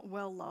 is not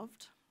well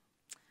loved,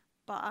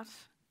 but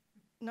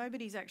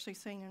nobody's actually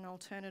seen an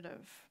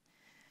alternative.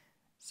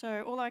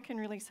 So all I can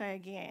really say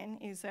again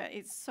is that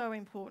it's so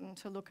important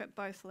to look at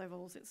both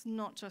levels. It's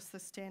not just the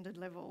standard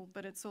level,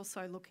 but it's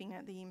also looking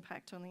at the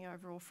impact on the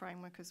overall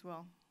framework as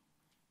well.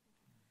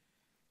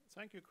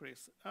 Thank you,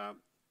 Chris.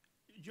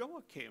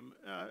 Joachim,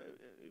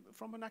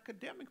 from an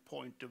academic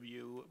point of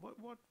view,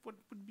 what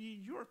would be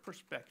your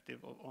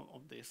perspective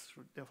on this,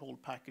 the whole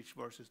package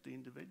versus the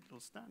individual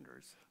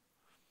standards?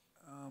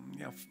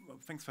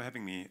 Thanks for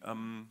having me.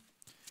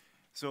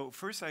 So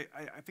first, I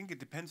think it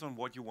depends on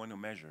what you want to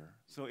measure.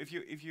 So if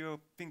you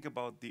think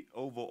about the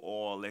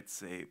overall, let's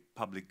say,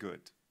 public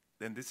good,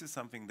 then this is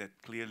something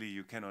that clearly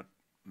you cannot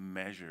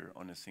measure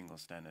on a single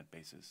standard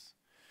basis.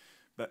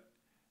 But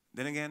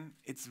then again,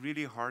 it's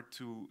really hard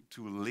to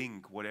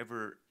link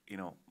whatever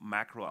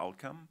macro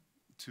outcome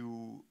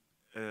to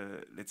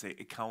let's say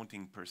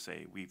accounting per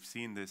se. We've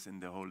seen this in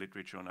the whole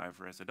literature on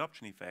IFRS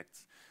adoption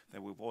effects,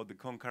 that with all the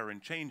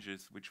concurrent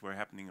changes which were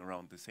happening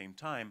around the same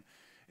time,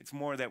 it's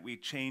more that we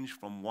change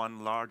from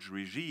one large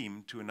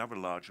regime to another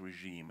large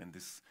regime, and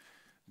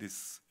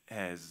this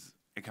has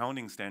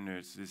accounting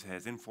standards, this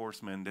has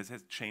enforcement, this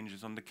has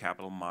changes on the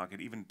capital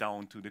market, even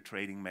down to the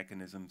trading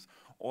mechanisms,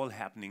 all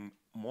happening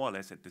more or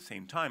less at the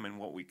same time. And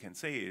what we can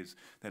say is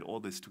that all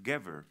this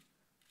together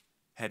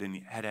had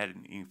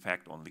an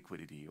effect on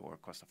liquidity or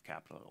cost of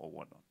capital or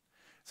whatnot.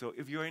 So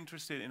if you're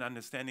interested in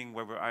understanding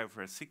whether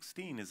IFRS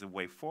 16 is a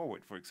way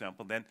forward, for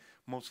example, then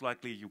most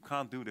likely you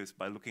can't do this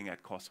by looking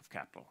at cost of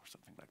capital or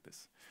something like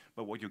this.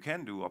 But what you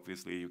can do,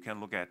 obviously, you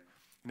can look at,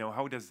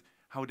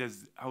 how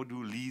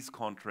do lease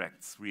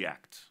contracts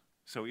react?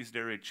 So is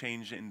there a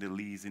change in the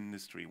lease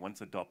industry once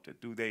adopted?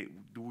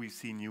 Do we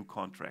see new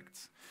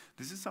contracts?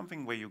 This is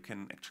something where you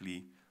can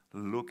actually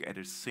look at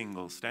a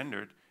single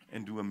standard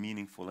and do a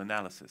meaningful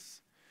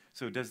analysis.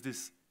 So does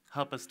this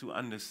help us to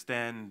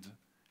understand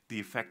the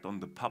effect on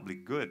the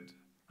public good?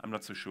 I'm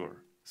not so sure.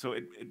 So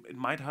it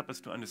might help us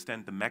to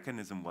understand the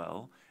mechanism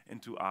well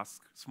and to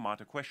ask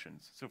smarter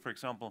questions. So for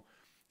example,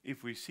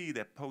 if we see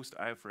that post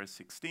IFRS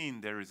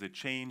 16 there is a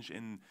change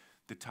in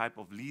the type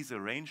of lease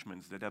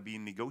arrangements that are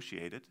being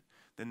negotiated,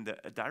 then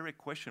a direct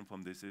question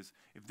from this is,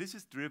 if this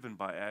is driven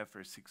by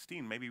IFRS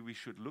 16, maybe we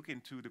should look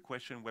into the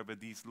question whether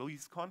these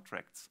lease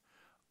contracts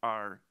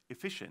are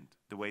efficient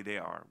the way they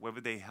are,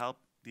 whether they help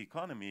the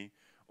economy,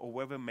 or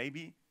whether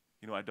maybe,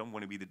 I don't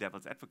want to be the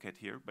devil's advocate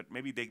here, but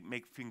maybe they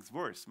make things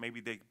worse.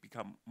 Maybe they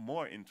become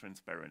more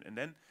intransparent. And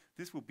then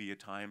this will be a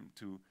time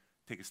to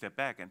take a step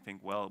back and think,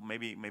 well,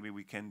 maybe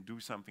we can do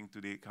something to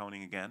the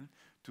accounting again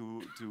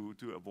to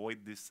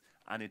avoid this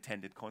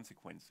unintended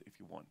consequence, if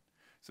you want.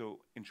 So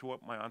in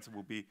short, my answer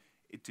will be,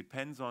 it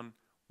depends on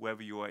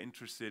whether you are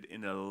interested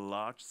in a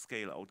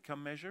large-scale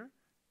outcome measure.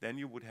 Then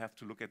you would have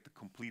to look at the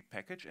complete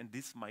package, and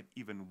this might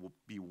even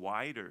be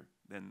wider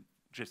than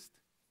just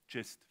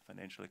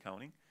financial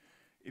accounting.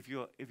 If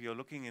you're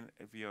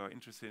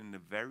interested in a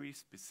very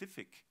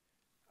specific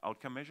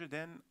outcome measure,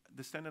 then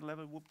the standard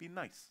level would be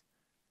nice.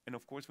 And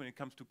of course, when it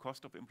comes to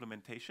cost of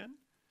implementation,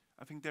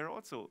 I think there are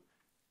also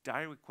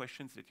direct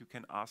questions that you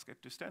can ask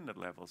at the standard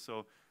level.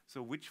 So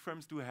which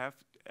firms do have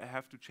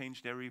to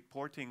change their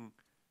reporting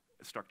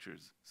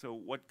structures? So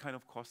what kind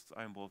of costs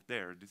are involved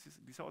there?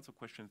 These are also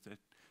questions that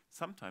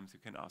sometimes you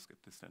can ask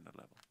at the standard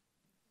level.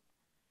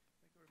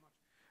 Thank you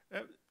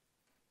very much.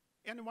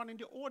 Anyone in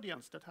the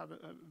audience that have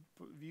a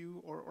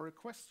view or a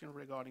question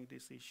regarding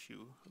this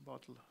issue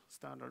about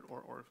standard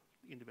or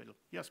individual?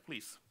 Yes,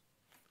 please.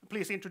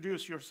 Please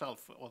introduce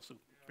yourself also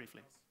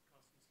briefly.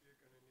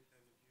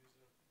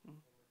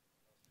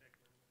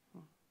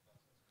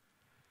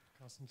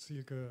 Carsten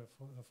Zielke,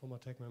 former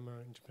tech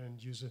member,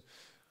 independent user.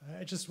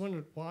 I just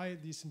wondered why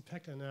these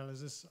impact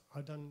analyses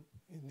are done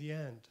in the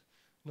end,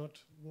 not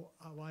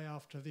why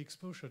after the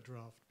exposure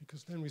draft,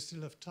 because then we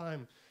still have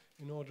time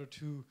in order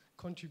to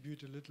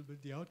contribute a little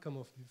bit the outcome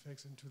of the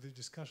effects into the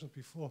discussions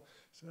before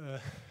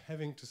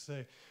having to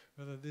say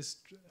whether this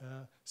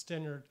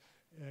standard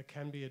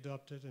can be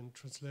adopted and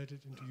translated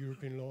into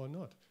European law or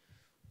not.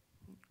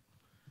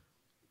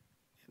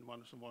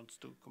 Anyone who wants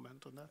to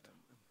comment on that?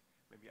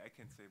 Maybe I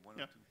can say one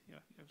or two. Yeah,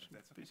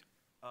 That's please.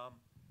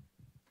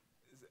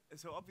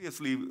 So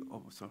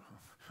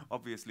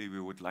obviously we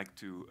would like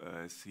to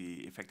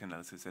see effect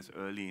analysis as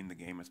early in the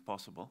game as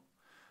possible.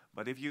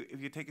 But if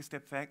you take a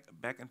step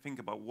back and think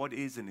about what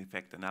is an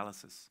effect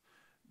analysis,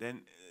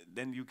 then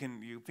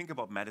you think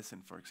about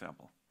medicine, for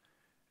example.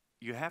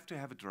 You have to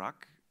have a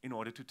drug in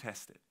order to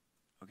test it.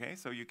 Okay,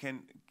 so you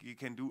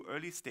can do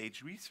early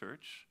stage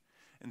research,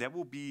 and that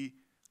will be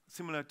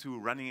similar to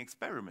running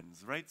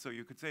experiments, right? So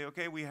you could say,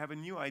 okay, we have a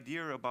new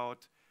idea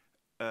about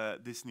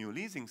this new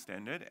leasing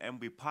standard, and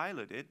we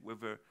pilot it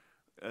with a,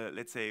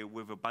 let's say,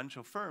 with a bunch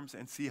of firms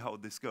and see how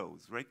this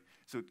goes, right?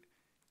 So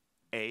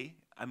A,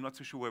 I'm not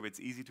so sure whether it's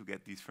easy to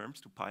get these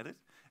firms to pilot,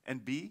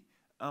 and B,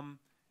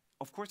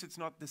 of course, it's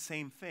not the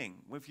same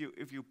thing.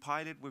 If you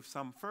pilot with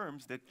some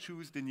firms that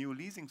choose the new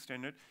leasing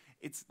standard,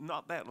 it's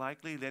not that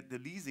likely that the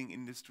leasing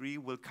industry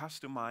will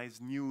customize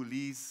new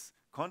lease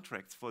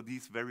contracts for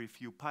these very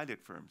few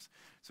pilot firms.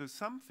 So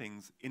some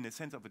things, in the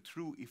sense of a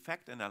true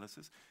effect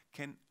analysis,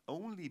 can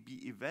only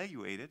be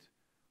evaluated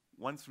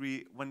once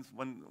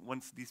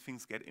these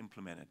things get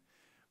implemented.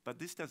 But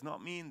this does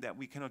not mean that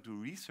we cannot do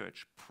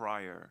research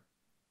prior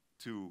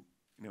to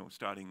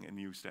starting a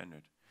new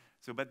standard.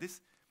 So, but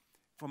this,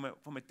 from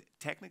a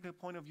technical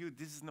point of view,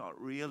 this is not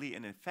really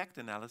an effect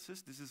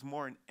analysis. This is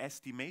more an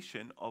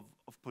estimation of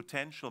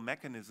potential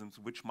mechanisms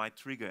which might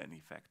trigger an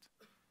effect.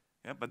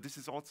 Yeah, but this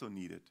is also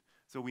needed.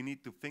 So we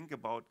need to think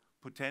about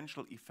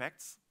potential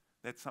effects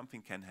that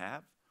something can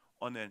have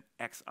on an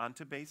ex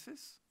ante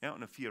basis,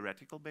 on a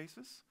theoretical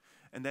basis,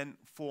 and then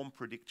form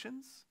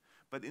predictions.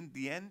 But in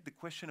the end, the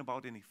question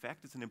about an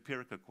effect is an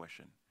empirical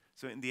question.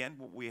 So in the end,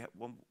 what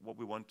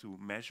we want to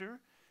measure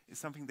is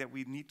something that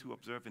we need to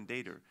observe in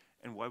data.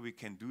 And why we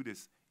can do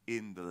this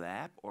in the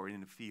lab or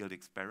in a field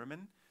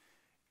experiment.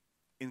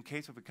 In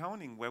case of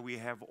accounting, where we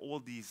have all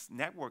these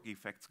network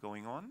effects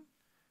going on,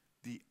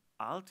 the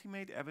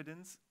ultimate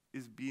evidence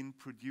is being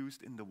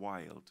produced in the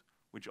wild,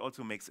 which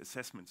also makes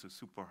assessments so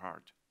super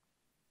hard.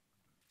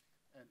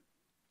 And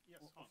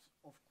yes,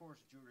 of course,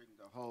 during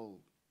the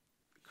whole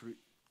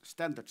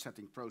standard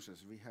setting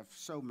process, we have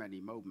so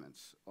many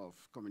moments of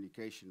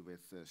communication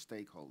with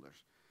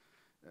stakeholders.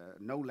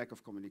 No lack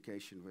of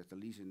communication with the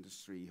lease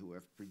industry, who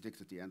have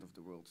predicted the end of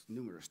the world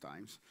numerous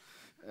times,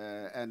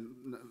 and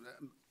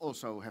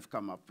also have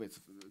come up with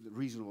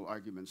reasonable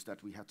arguments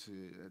that we had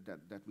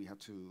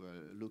to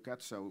look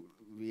at. So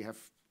we have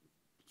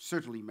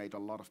certainly made a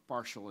lot of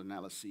partial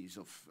analyses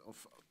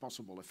of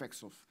possible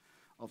effects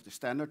of the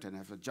standard, and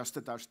have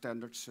adjusted our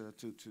standards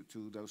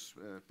to those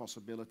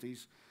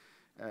possibilities.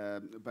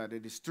 But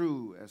it is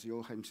true, as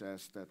Joachim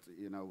says, that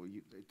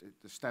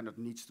the standard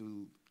needs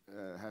to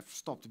have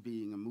stopped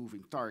being a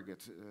moving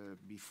target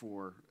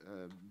before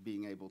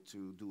being able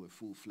to do a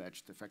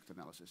full-fledged effect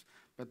analysis.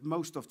 But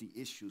most of the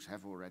issues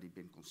have already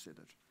been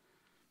considered.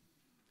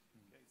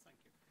 Okay, thank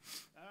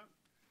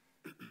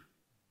you.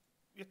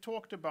 You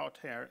talked about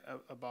here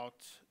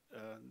about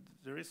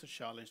there is a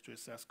challenge to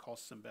assess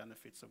costs and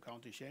benefits of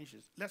accounting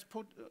changes. Let's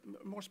put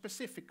a more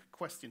specific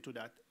question to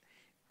that.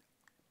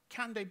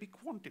 Can they be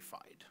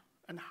quantified,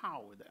 and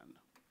how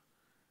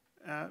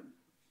then?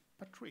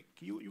 Patrick,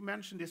 you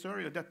mentioned this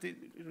earlier, that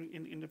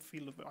in the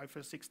field of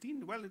IFRS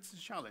 16, well, it's a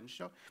challenge.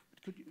 So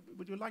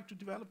would you like to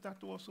develop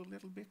that also a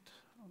little bit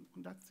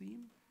on that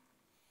theme?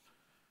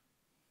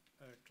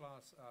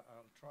 Klaas,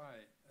 I'll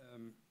try.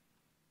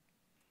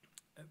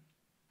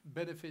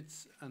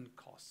 Benefits and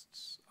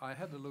costs. I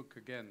had a look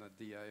again at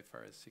the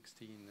IFRS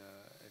 16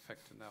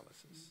 effect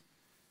analysis.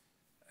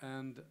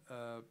 And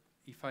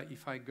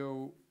if I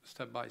go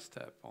step by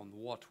step on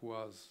what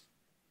was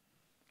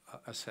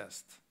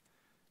assessed,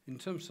 in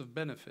terms of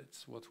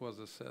benefits, what was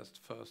assessed,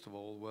 first of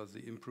all, was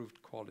the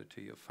improved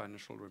quality of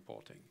financial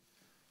reporting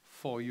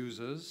for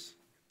users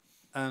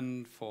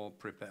and for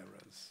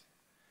preparers.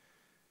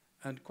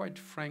 And quite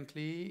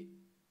frankly,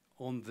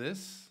 on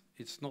this,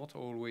 it's not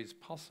always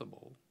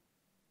possible.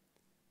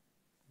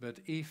 But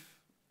if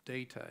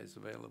data is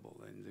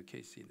available, in the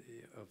case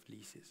of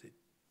leases, it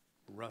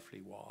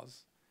roughly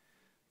was,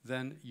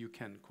 then you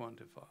can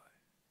quantify.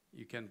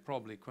 You can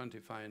probably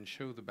quantify and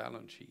show the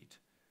balance sheet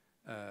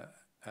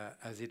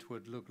as it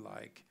would look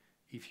like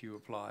if you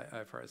apply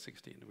IFRS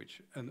 16,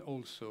 and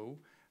also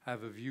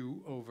have a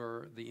view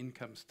over the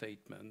income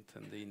statement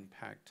and the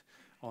impact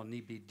on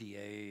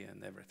EBITDA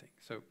and everything.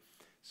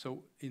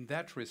 So in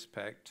that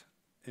respect,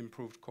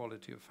 improved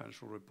quality of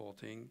financial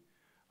reporting,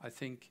 I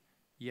think,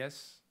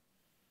 yes,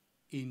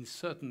 in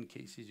certain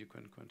cases you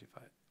can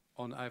quantify it.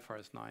 On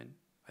IFRS 9,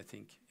 I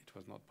think it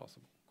was not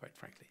possible, quite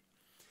frankly.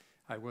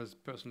 I was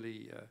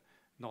personally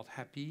not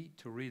happy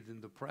to read in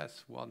the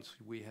press once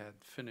we had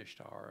finished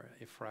our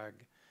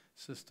EFRAG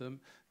system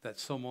that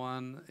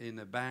someone in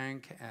a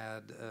bank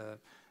had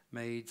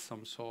made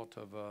some sort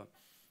of a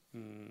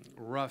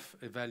rough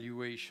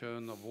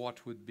evaluation of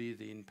what would be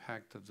the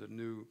impact of the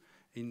new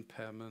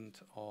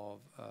impairment of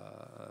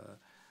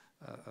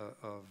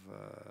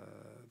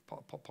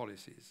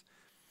policies.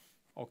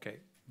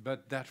 Okay,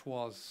 but that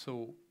was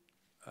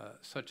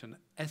such an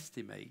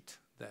estimate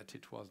that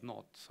it was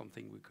not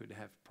something we could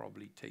have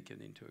probably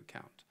taken into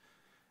account.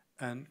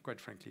 And quite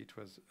frankly, it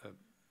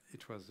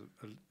was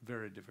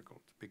very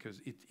difficult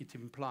because it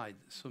implied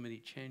so many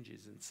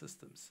changes in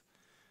systems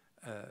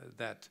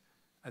that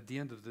at the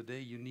end of the day,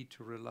 you need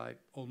to rely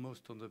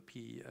almost on the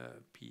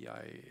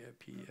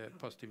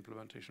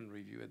post-implementation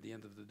review at the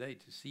end of the day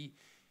to see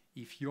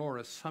if your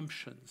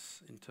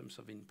assumptions in terms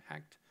of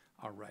impact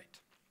are right.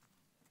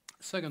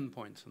 Second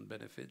point on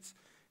benefits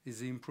is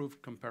the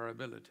improved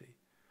comparability.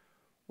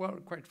 Well,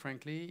 quite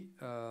frankly,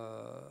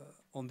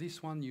 on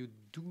this one, you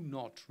do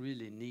not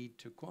really need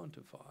to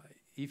quantify.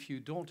 If you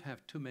don't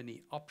have too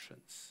many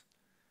options,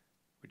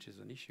 which is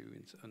an issue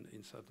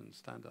in certain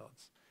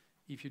standards,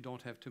 if you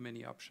don't have too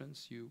many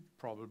options, you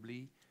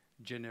probably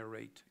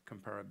generate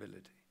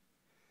comparability.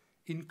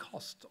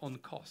 On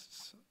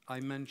costs, I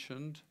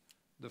mentioned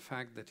the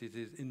fact that it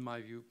is, in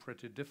my view,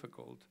 pretty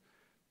difficult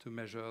to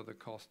measure the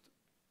cost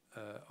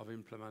of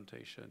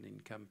implementation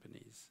in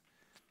companies.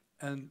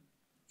 And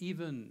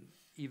even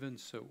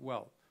so,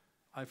 well,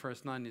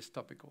 IFRS 9 is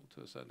topical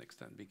to a certain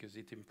extent because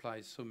it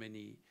implies so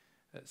many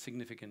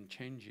significant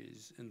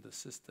changes in the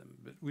system,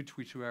 but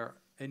which were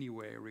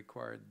anyway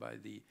required by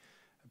the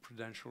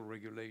prudential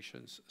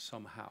regulations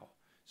somehow.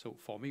 So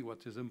for me,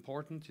 what is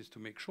important is to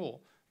make sure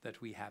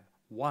that we have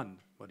one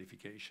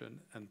modification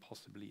and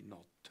possibly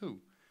not two.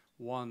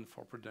 One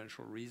for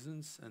prudential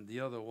reasons and the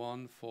other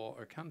one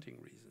for accounting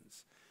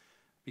reasons.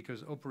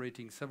 Because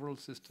operating several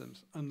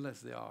systems,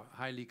 unless they are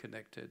highly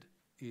connected,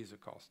 is a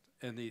cost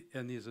and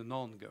is an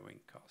ongoing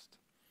cost.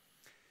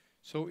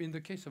 So in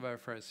the case of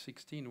IFRS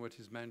 16, what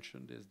is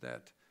mentioned is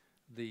that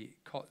the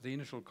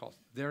initial cost,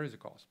 there is a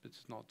cost, but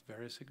it's not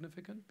very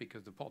significant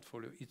because the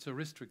portfolio, it's a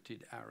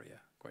restricted area,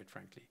 quite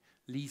frankly.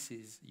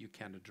 Leases you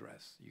can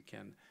address, you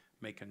can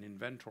make an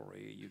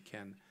inventory, you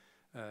can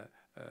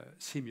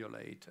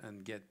simulate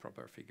and get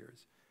proper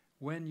figures.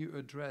 When you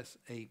address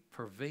a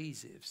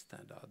pervasive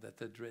standard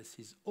that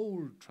addresses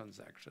all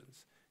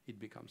transactions, it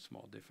becomes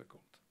more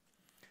difficult.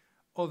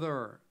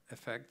 Other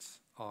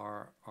effects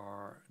are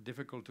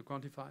difficult to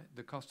quantify.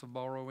 The cost of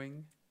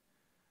borrowing,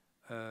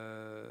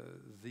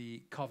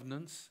 the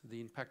covenants,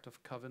 the impact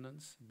of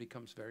covenants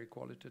becomes very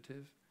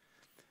qualitative.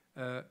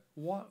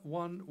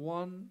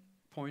 One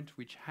point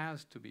which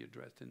has to be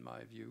addressed, in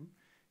my view,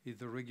 is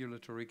the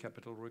regulatory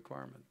capital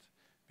requirement,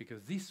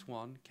 because this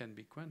one can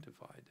be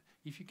quantified.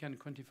 If you can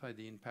quantify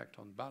the impact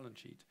on balance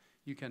sheet,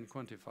 you can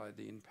quantify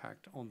the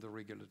impact on the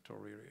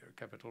regulatory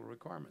capital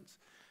requirements.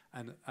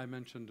 And I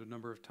mentioned a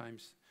number of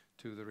times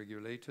to the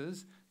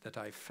regulators that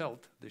I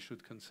felt they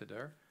should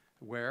consider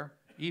where,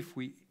 if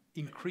we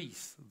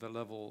increase the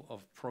level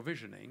of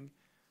provisioning,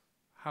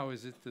 how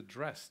is it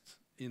addressed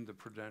in the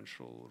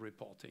prudential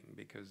reporting?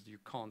 Because you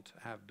can't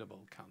have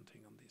double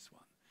counting on this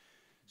one.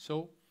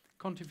 So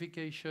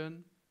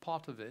quantification,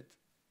 part of it,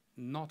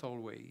 not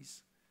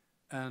always,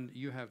 and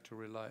you have to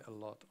rely a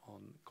lot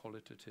on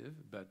qualitative,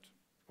 but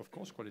of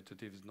course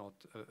qualitative is not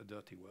a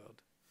dirty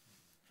word.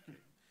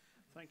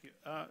 Thank you.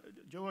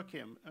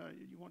 Joachim,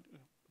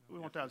 we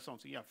want to add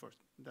something. Yeah, first,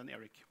 then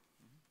Eric.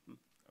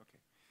 Okay,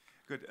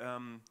 good.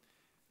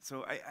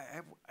 So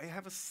I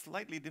have a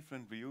slightly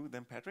different view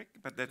than Patrick,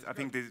 but that's, I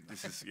think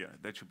this is, yeah,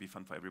 that should be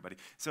fun for everybody.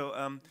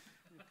 So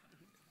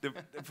the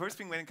first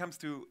thing when it comes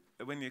to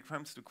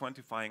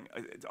quantifying,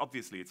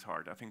 obviously it's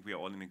hard. I think we are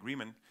all in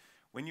agreement.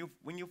 When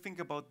you think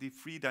about the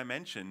three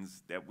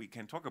dimensions that we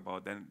can talk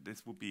about, then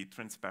this would be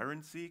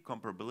transparency,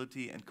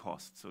 comparability, and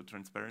cost. So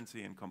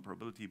transparency and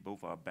comparability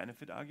both are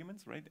benefit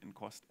arguments, right? And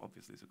cost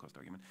obviously is a cost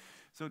argument.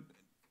 So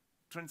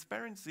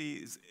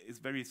transparency is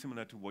very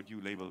similar to what you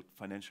labeled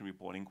financial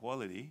reporting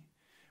quality.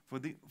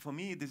 For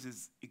me, this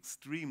is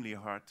extremely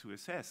hard to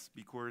assess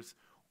because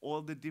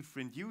all the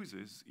different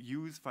users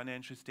use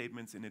financial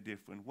statements in a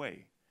different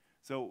way.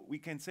 So we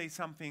can say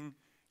something,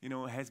 you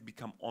know, has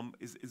become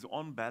is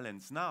on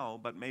balance now,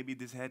 but maybe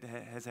this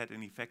has had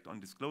an effect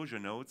on disclosure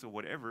notes or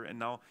whatever, and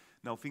now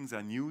things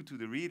are new to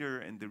the reader,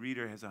 and the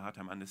reader has a hard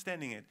time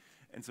understanding it,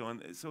 and so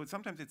on. So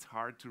sometimes it's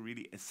hard to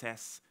really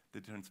assess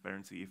the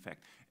transparency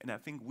effect. And I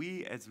think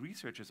we as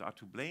researchers are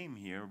to blame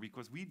here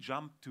because we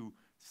jump to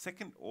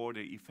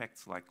second-order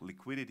effects like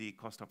liquidity,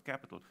 cost of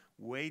capital,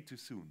 way too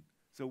soon.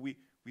 So we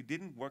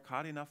didn't work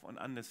hard enough on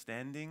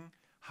understanding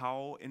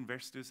how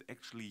investors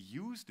actually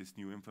use this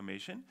new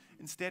information.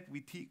 Instead,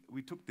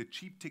 we took the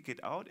cheap ticket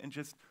out and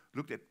just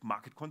looked at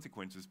market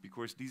consequences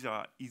because these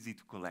are easy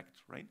to collect,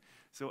 right?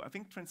 So I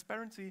think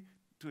transparency,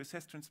 to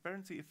assess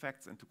transparency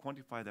effects and to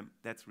quantify them,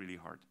 that's really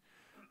hard.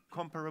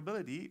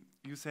 Comparability,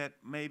 you said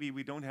maybe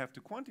we don't have to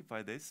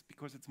quantify this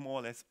because it's more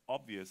or less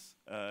obvious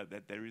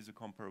that there is a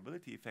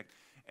comparability effect.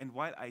 And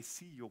while I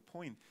see your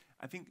point,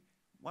 I think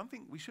one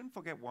thing, we shouldn't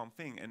forget one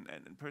thing,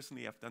 and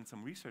personally I've done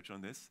some research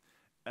on this,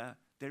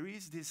 there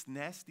is this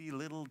nasty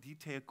little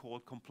detail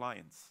called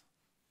compliance.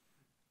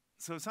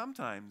 So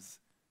sometimes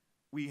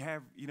we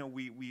have, you know,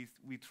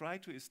 we try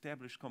to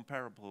establish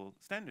comparable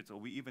standards, or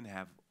we even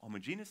have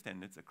homogeneous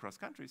standards across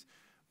countries,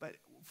 but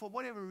for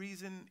whatever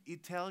reason,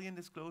 Italian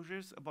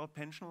disclosures about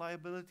pension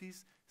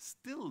liabilities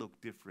still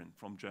look different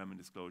from German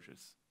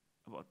disclosures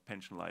about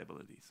pension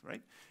liabilities,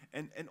 right?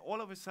 And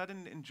all of a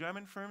sudden in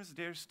German firms,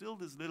 there's still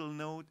this little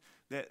note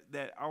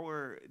that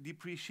our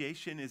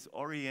depreciation is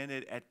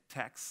oriented at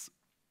tax.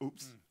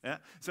 Oops. Yeah.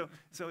 So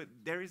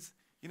there is,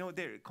 you know,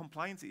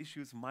 compliance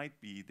issues might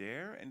be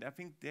there, and I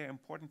think they're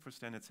important for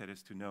standard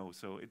setters to know.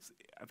 So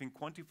I think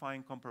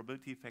quantifying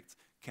comparability effects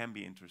can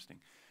be interesting.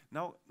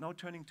 Now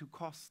turning to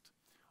cost.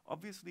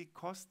 Obviously,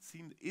 cost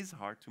is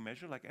hard to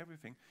measure, like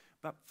everything,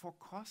 but for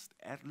cost,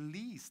 at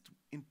least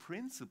in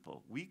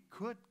principle, we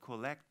could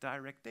collect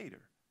direct data.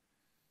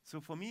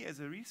 So for me as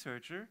a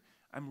researcher,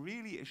 I'm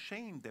really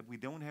ashamed that we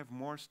don't have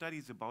more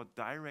studies about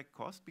direct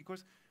cost,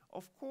 because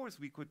of course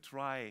we could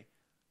try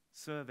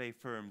survey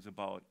firms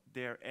about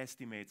their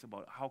estimates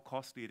about how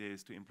costly it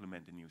is to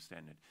implement a new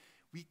standard.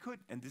 We could,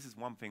 and this is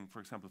one thing, for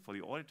example, for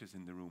the auditors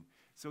in the room.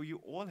 So you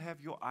all have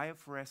your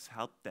IFRS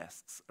help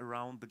desks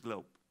around the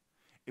globe.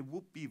 It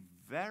would be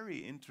very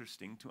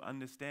interesting to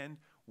understand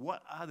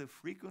what are the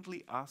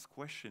frequently asked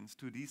questions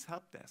to these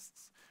help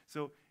desks.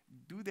 So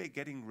do they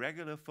getting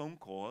regular phone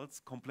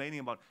calls complaining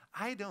about,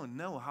 I don't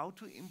know how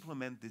to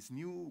implement this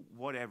new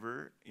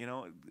whatever, you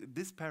know,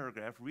 this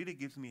paragraph really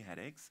gives me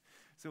headaches.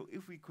 So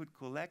if we could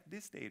collect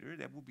this data,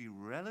 that would be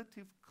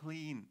relatively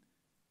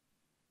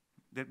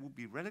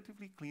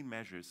clean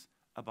measures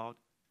about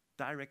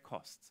direct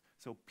costs.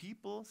 So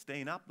people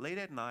staying up late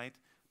at night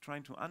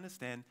trying to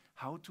understand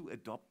how to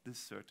adopt this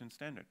certain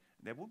standard.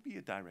 That would be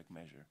a direct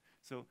measure.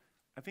 So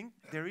I think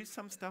there is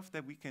some stuff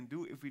that we can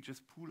do if we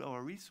just pool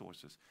our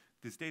resources.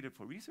 This data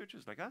for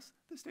researchers like us,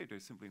 this data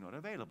is simply not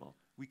available.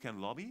 We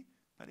can lobby,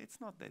 but it's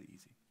not that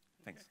easy.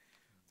 Thanks.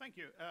 Thank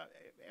you.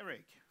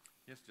 Eric?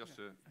 Yes, just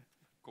a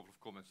couple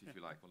of comments, if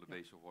you like, on the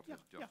basis of what has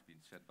just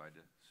been said by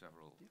the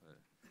several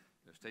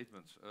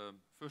statements.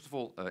 First of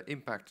all,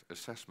 impact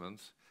assessment,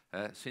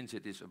 since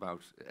it is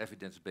about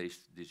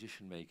evidence-based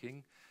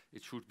decision-making,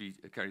 it should be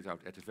carried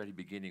out at the very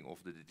beginning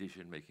of the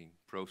decision-making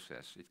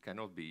process. It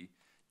cannot be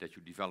that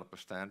you develop a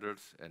standard,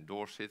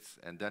 endorse it,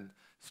 and then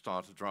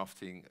start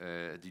drafting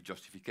the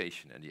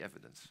justification and the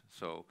evidence.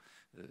 So,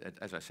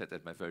 as I said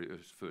at my very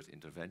first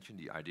intervention,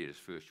 the idea is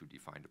first you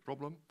define the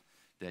problem,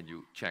 then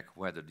you check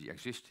whether the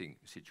existing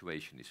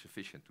situation is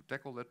sufficient to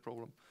tackle that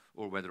problem,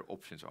 or whether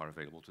options are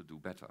available to do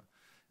better.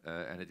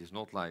 And it is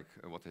not like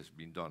what has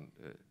been done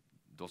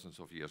dozens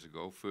of years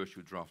ago. First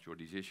you draft your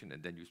decision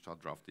and then you start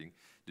drafting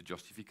the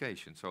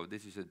justification. So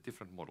this is a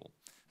different model.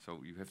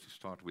 So you have to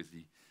start with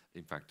the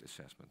impact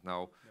assessment.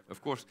 Now,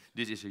 of course,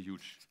 this is a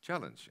huge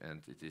challenge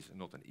and it is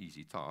not an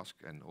easy task.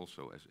 And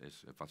also,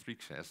 as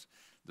Patrick says,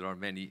 there are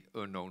many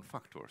unknown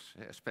factors,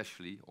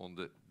 especially on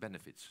the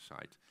benefits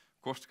side.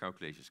 Cost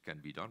calculations can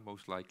be done,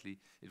 most likely.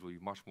 It will be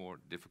much more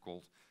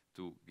difficult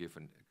to give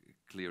a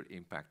clear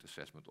impact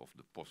assessment of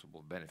the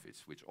possible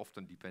benefits, which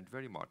often depend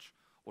very much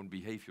on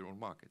behavior on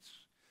markets.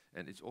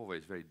 And it's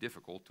always very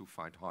difficult to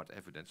find hard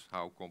evidence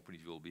how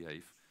companies will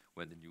behave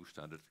when the new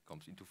standard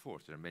comes into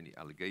force. There are many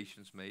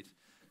allegations made,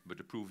 but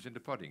the proof is in the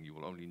pudding. You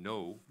will only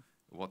know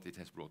what it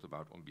has brought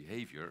about on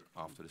behavior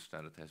after the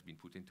standard has been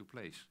put into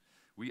place.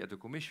 We at the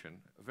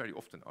Commission very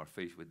often are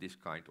faced with this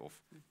kind of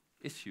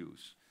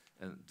issues.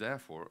 And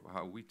therefore,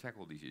 how we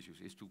tackle these issues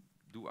is to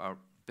do our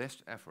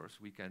best efforts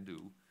we can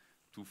do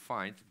to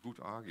find good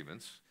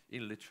arguments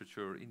in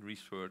literature, in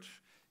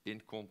research, in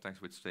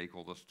contact with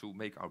stakeholders to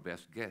make our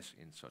best guess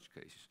in such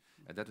cases.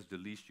 And that is the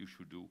least you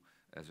should do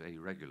as a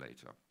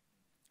regulator.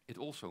 It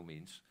also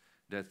means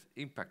that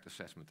impact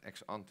assessment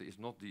ex ante is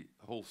not the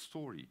whole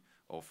story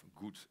of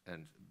good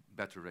and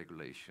better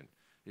regulation.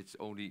 It's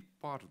only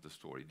part of the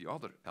story. The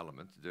other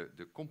element,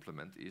 the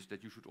complement, is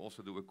that you should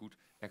also do a good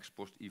ex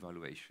post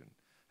evaluation.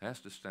 Has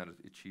the standard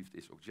achieved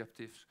its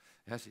objectives?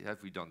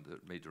 Have we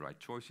made the right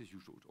choices? You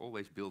should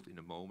always build in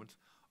a moment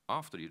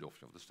after the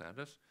adoption of the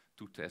standards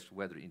to test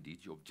whether indeed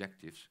the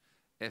objectives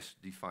as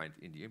defined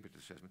in the impact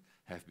assessment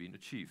have been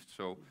achieved.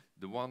 So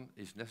the one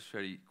is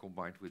necessarily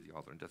combined with the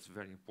other, and that's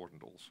very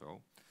important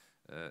also.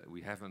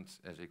 We haven't,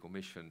 as a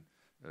Commission,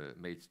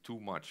 made too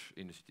much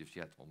initiatives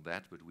yet on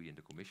that, but we in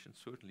the Commission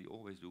certainly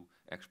always do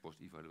ex post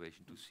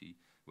evaluation to see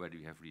whether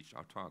we have reached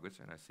our targets,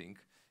 and I think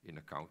in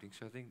accounting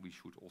setting we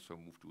should also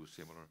move to a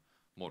similar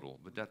model,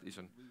 but that is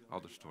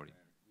another story.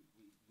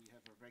 We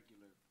have a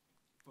regular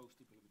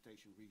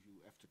post-implementation review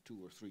after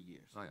 2 or 3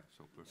 years. Oh yeah,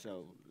 so perfect.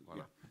 So,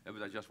 voilà.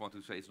 But I just want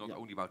to say it's not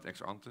only about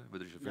ex ante,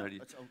 but it's very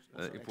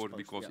important,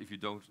 because if you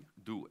don't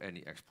do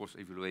any ex post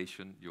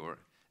evaluation, your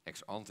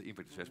ex ante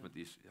impact assessment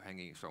is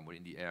hanging somewhere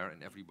in the air,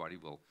 and everybody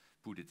will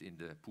put it in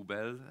the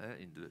poubelle,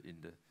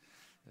 in the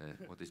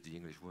what is the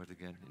English word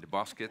again? In the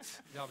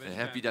basket.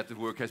 Happy that the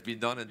work has been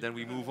done, and then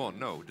we move on.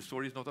 No, the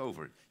story is not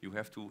over. You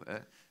have to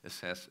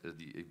assess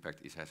the impact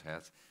it has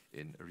had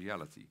in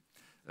reality.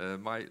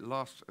 My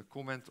last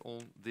comment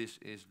on this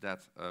is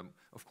that,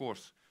 of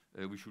course,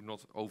 we should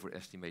not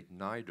overestimate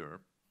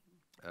neither,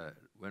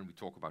 when we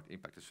talk about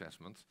impact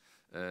assessment,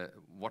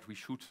 what we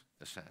should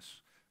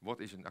assess. What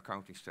is an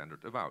accounting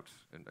standard about?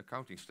 An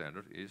accounting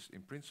standard is,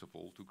 in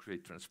principle, to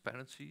create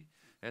transparency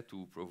and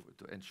to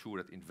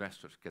ensure that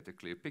investors get a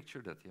clear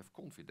picture, that they have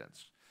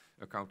confidence.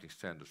 Accounting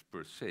standards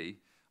per se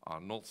are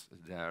not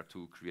there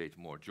to create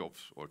more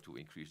jobs or to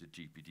increase the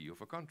GDP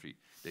of a country.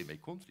 They may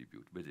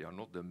contribute, but they are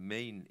not the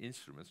main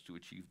instruments to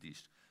achieve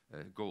these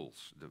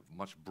goals, the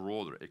much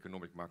broader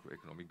economic,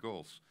 macroeconomic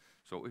goals.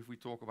 So if we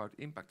talk about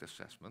impact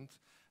assessment,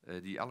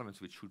 the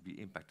elements which should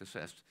be impact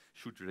assessed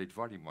should relate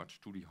very much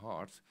to the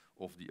heart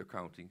of the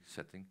accounting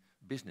setting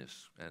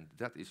business. And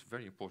that is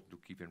very important to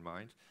keep in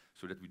mind,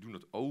 so that we do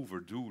not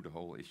overdo the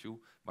whole issue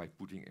by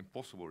putting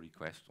impossible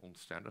requests on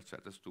standard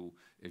setters to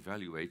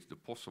evaluate the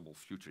possible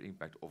future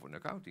impact of an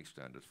accounting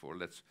standard. For,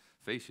 let's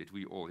face it,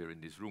 we all here in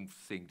this room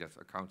think that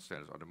account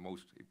standards are the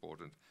most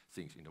important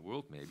things in the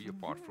world, maybe,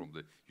 apart from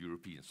the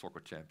European Soccer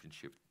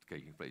Championship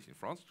taking place in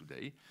France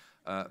today.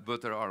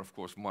 But there are, of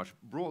course, much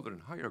broader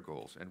and higher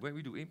goals. And when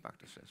we do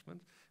impact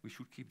assessment, we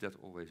should keep that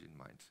always in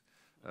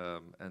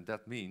mind. And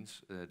that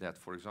means that,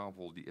 for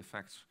example, the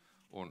effects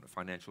on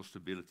financial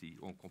stability,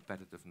 on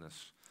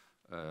competitiveness,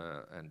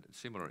 and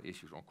similar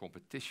issues on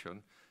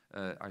competition,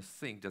 I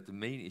think that the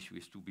main issue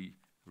is to be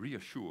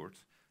reassured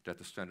that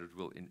the standard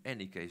will in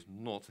any case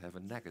not have a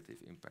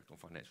negative impact on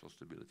financial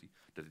stability,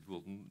 that it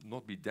will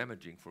not be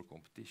damaging for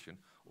competition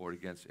or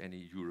against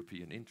any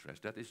European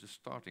interest. That is the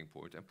starting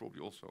point, and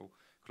probably also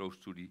close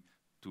to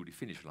the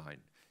finish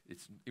line.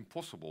 It's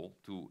impossible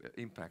to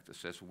impact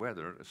assess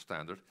whether a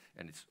standard,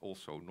 and it's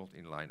also not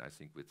in line, I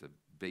think, with the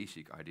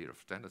basic idea of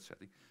standard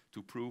setting,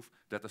 to prove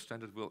that the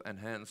standard will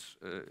enhance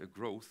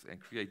growth and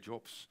create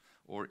jobs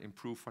or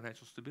improve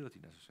financial stability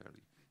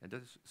necessarily. And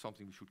that is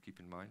something we should keep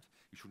in mind.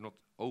 We should not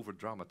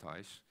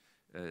over-dramatize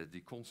the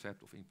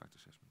concept of impact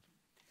assessment.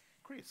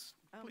 Chris,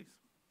 please.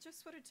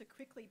 Just wanted to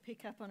quickly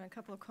pick up on a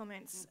couple of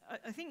comments.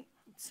 I think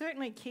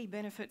certainly key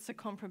benefits are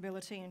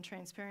comparability and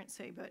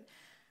transparency, but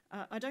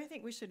I don't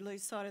think we should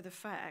lose sight of the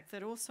fact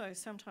that also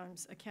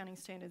sometimes accounting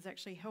standards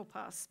actually help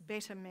us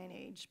better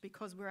manage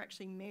because we're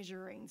actually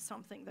measuring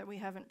something that we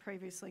haven't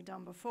previously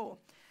done before.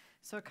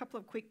 So a couple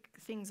of quick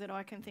things that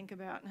I can think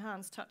about, and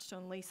Hans touched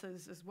on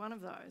leases as one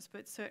of those,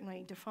 but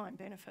certainly defined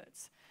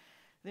benefits.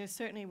 There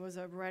certainly was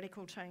a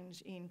radical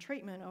change in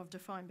treatment of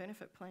defined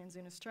benefit plans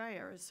in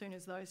Australia as soon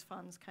as those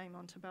funds came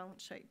onto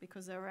balance sheet,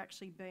 because they were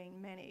actually being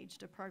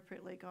managed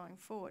appropriately going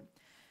forward.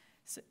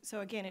 So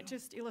again, it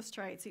just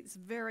illustrates it's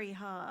very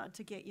hard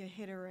to get your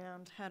head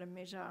around how to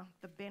measure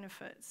the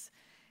benefits.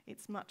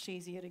 It's much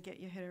easier to get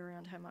your head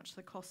around how much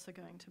the costs are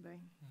going to be.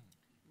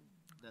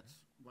 That's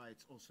why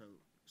it's also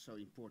so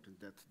important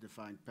that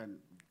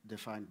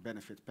defined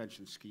benefit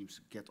pension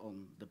schemes get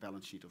on the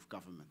balance sheet of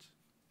government.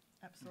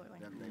 Absolutely.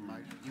 Then they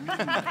might.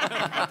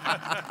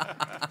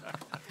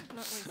 Not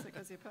least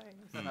because you're paying.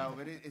 No,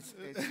 but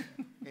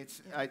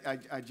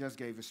I just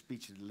gave a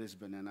speech in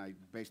Lisbon, and I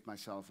based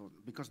myself on,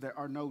 because there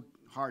are no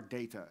hard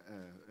data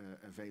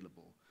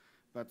available,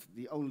 but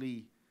the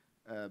only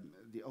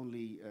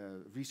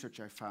research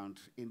I found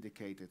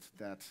indicated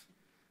that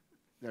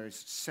there is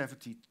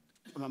 70,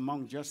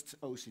 among just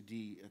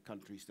OECD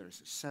countries, there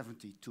is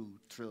 72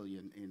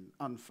 trillion in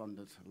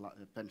unfunded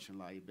pension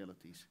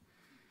liabilities.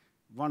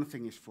 One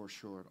thing is for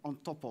sure, on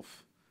top of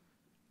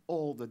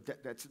all the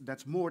debt,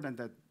 that's more than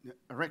the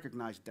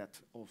recognized debt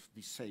of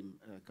the same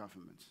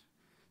governments.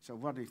 So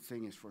one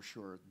thing is for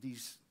sure,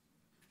 these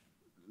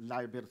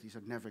liabilities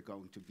are never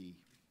going to be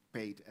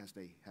paid as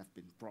they have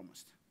been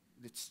promised.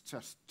 It's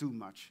just too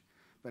much,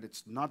 but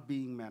it's not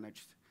being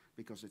managed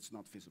because it's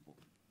not visible.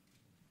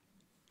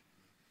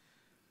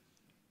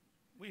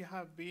 We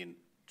have been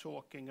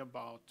talking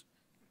about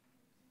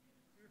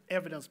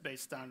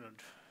evidence-based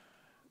standard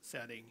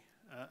setting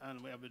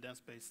and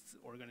evidence-based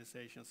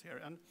organizations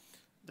here. And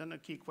then a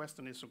key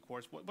question is, of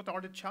course, what are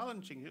the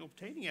challenges in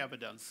obtaining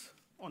evidence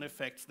on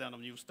effects then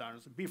of new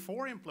standards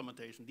before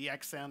implementation, the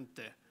ex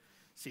ante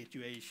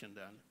situation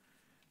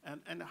then?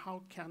 And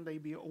how can they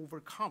be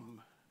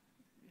overcome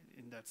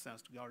in that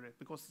sense together?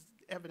 Because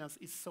evidence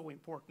is so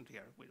important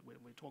here when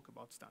we talk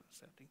about standard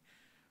setting.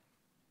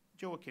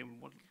 Joachim,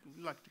 would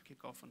you like to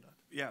kick off on that?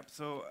 Yeah,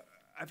 so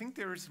I think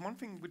there is one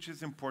thing which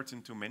is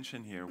important to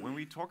mention here. When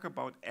we talk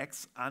about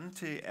ex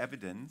ante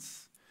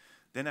evidence,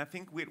 then I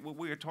think what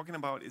we are talking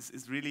about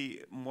is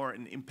really more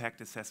an impact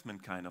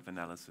assessment kind of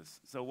analysis.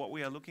 So what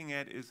we are looking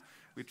at is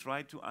we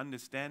try to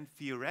understand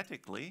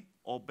theoretically,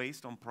 or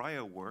based on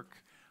prior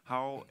work,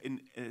 how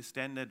a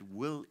standard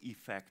will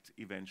affect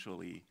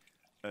eventually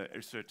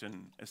a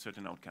certain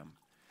outcome.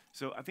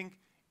 So I think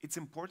it's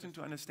important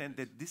to understand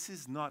that this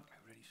is not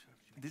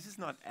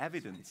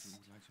evidence,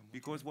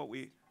 because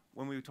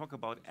when we talk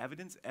about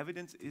evidence,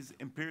 evidence is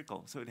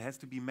empirical, so it has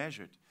to be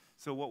measured.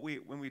 So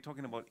when we're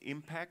talking about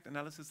impact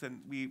analysis,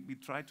 then we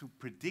try to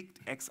predict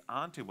ex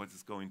ante what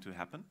is going to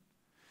happen.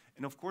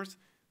 And of course,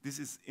 this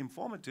is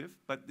informative,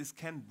 but this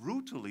can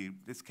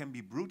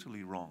be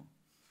brutally wrong.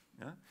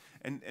 Yeah?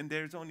 And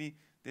there's only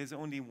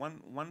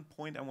one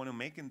point I want to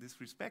make in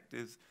this respect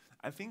is,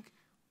 I think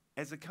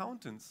as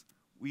accountants,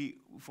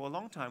 for a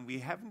long time, we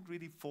haven't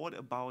really thought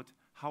about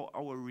how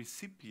our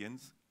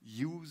recipients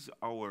use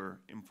our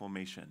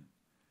information.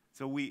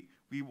 So we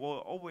were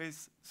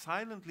always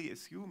silently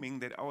assuming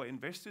that our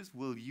investors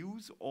will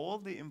use all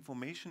the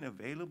information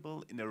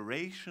available in a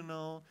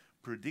rational,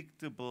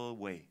 predictable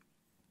way.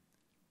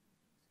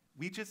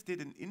 We just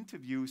did an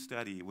interview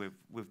study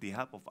with the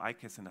help of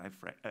ICAS and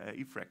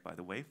EFRAG, by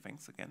the way.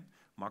 Thanks again.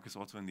 Mark is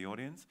also in the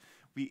audience.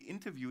 We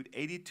interviewed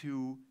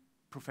 82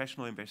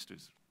 professional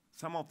investors,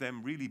 some of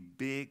them really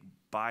big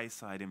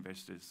buy-side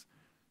investors,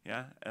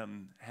 yeah,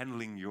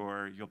 handling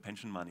your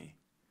pension money.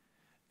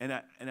 And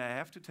I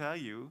have to tell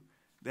you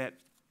that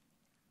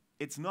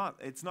it's not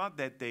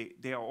that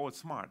they are all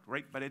smart,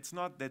 right? But it's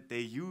not that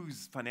they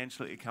use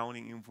financial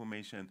accounting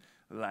information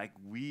like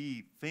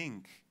we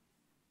think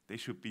they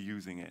should be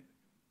using it.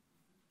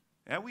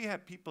 And we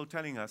have people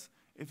telling us,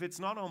 if it's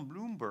not on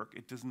Bloomberg,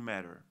 it doesn't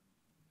matter.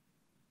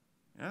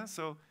 Yeah,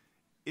 so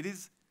it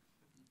is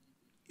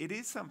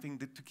something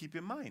to keep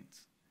in mind.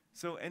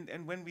 So,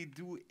 and when we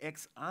do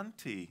ex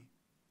ante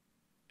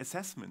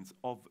assessments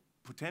of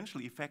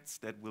potential effects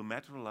that will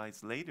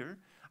materialize later,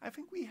 I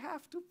think we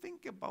have to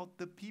think about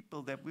the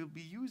people that will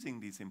be using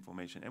this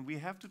information, and we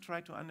have to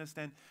try to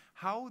understand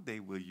how they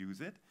will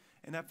use it.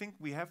 And I think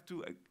we have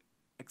to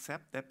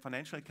accept that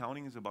financial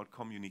accounting is about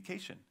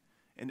communication.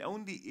 And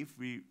only if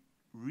we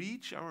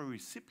reach our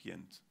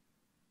recipient,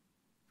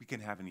 we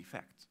can have an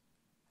effect.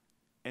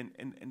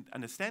 And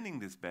understanding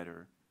this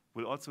better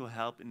will also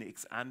help in the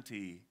ex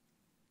ante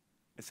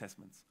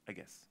assessments, I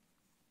guess.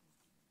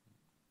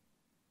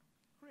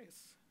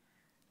 Chris.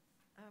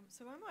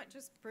 So I might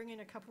just bring in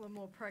a couple of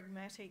more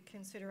pragmatic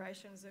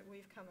considerations that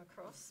we've come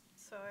across.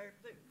 So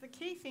the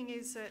key thing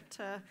is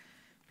that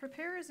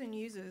preparers and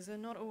users are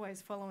not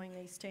always following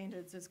these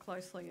standards as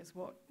closely as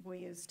what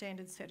we as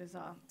standard setters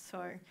are.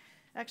 So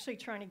actually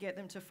trying to get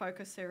them to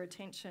focus their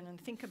attention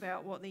and think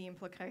about what the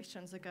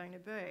implications are going to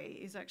be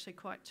is actually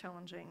quite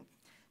challenging.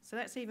 So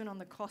that's even on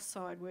the cost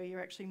side where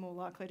you're actually more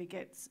likely to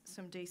get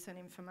some decent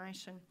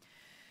information.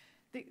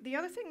 The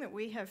other thing that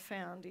we have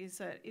found is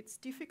that it's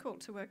difficult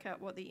to work out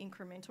what the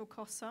incremental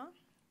costs are,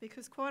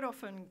 because quite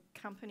often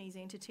companies,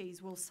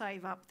 entities will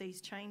save up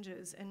these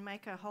changes and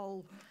make a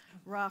whole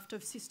raft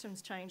of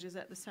systems changes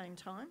at the same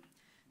time.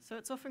 So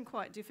it's often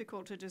quite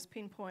difficult to just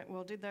pinpoint,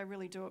 well, did they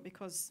really do it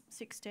because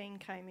 16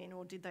 came in,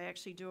 or did they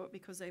actually do it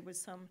because there was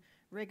some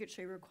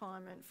regulatory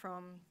requirement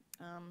from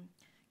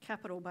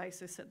capital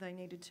basis that they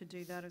needed to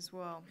do that as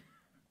well.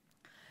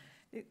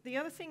 The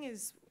other thing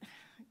is,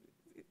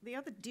 the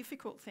other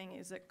difficult thing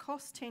is that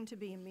costs tend to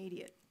be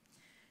immediate.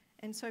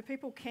 And so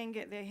people can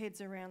get their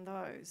heads around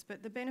those,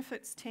 but the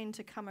benefits tend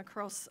to come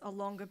across a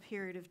longer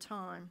period of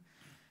time.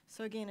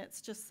 So again,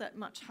 it's just that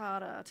much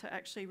harder to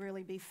actually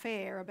really be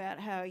fair about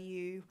how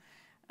you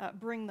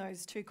bring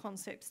those two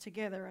concepts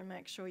together and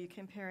make sure you're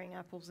comparing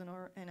apples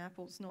and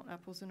apples, not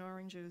apples and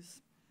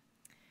oranges.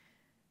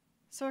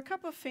 So a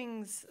couple of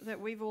things that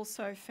we've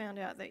also found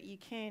out that you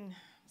can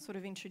sort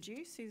of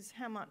introduce is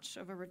how much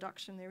of a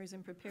reduction there is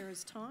in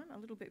preparers' time, a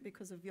little bit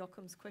because of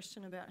Joachim's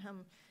question about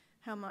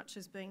how much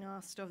is being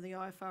asked of the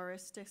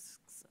IFRS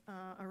desks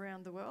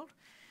around the world.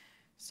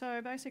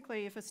 So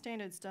basically, if a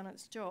standard's done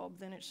its job,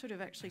 then it should have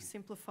actually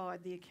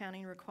simplified the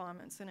accounting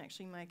requirements and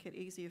actually make it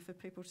easier for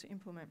people to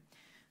implement.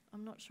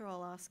 I'm not sure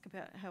I'll ask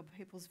about how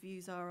people's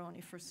views are on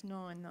IFRS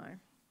 9 though.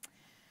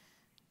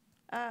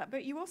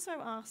 But you also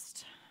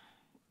asked,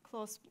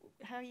 Klaus,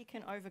 how you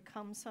can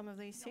overcome some of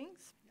these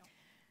things.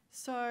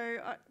 So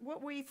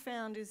what we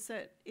found is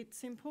that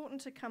it's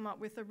important to come up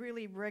with a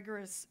really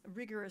rigorous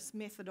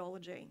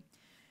methodology,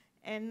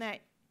 and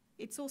that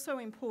it's also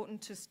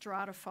important to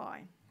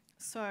stratify.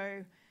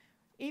 So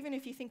even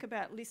if you think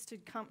about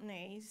listed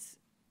companies,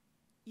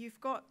 you've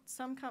got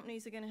some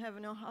companies are going to have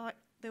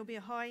there'll be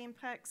a high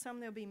impact, some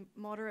there'll be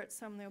moderate,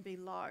 some there'll be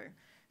low.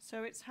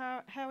 So it's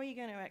how are you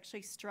going to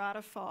actually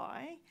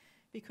stratify,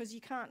 because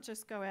you can't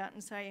just go out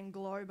and say in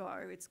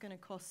Globo it's going to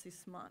cost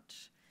this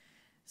much.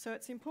 So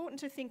it's important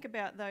to think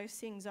about those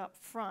things up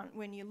front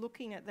when you're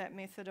looking at that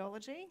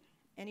methodology.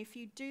 And if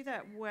you do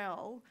that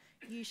well,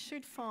 you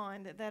should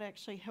find that that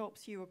actually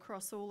helps you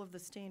across all of the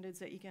standards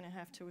that you're going to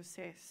have to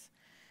assess.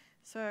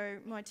 So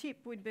my tip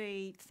would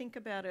be think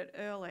about it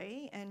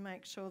early and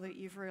make sure that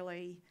you've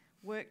really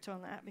worked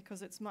on that,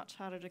 because it's much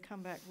harder to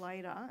come back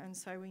later, and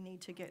so we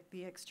need to get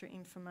the extra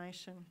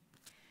information.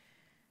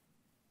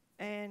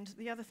 And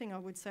the other thing I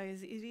would say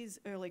is it is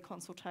early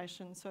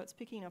consultation, so it's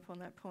picking up on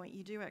that point.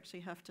 You do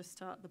actually have to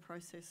start the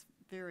process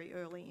very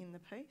early in the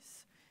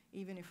piece,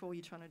 even if all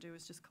you're trying to do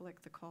is just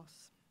collect the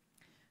costs.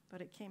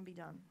 But it can be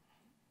done.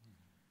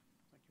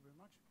 Thank you very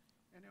much.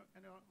 Any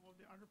of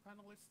the other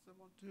panelists that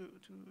want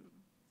to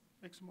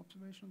make some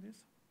observation on this?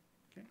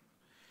 Okay.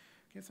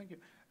 Okay, thank you.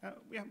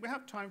 We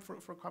have time for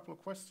a couple of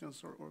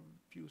questions or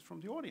views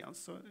from the audience.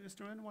 So is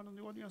there anyone in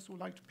the audience who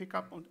would like to pick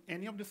up on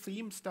any of the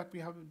themes that we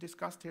have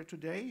discussed here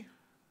today?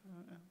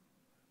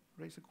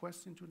 Raise a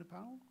question to the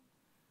panel.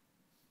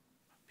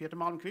 Peter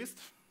Malmqvist.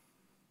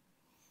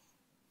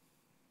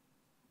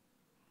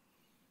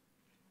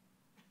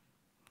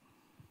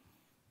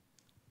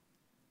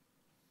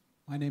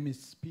 My name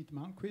is Peter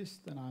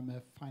Malmqvist, and I'm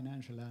a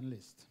financial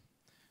analyst.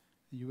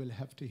 You will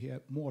have to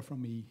hear more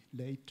from me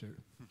later.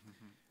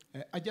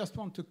 I just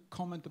want to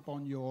comment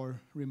upon your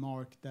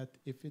remark that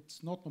if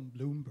it's not on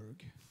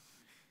Bloomberg,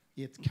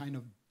 it kind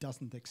of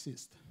doesn't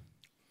exist.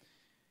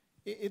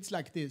 It's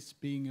like this,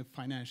 being a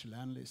financial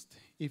analyst.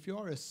 If you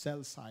are a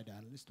sell-side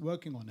analyst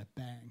working on a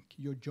bank,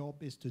 your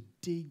job is to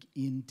dig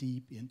in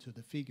deep into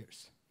the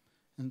figures.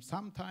 And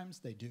sometimes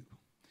they do.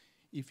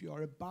 if you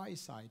are a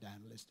buy-side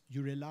analyst,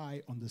 you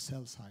rely on the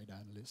sell-side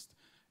analyst.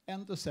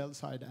 And the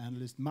sell-side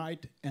analyst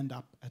might end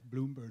up at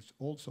Bloomberg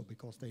also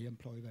because they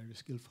employ very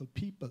skillful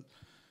people.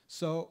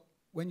 So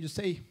when you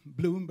say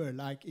Bloomberg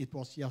like it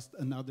was just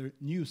another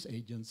news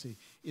agency,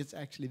 it's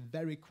actually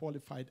very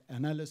qualified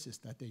analysis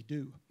that they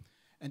do.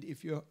 And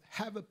if you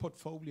have a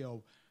portfolio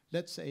of,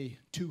 let's say,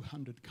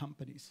 200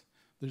 companies,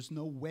 there's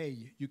no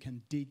way you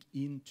can dig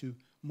into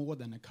more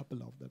than a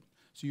couple of them.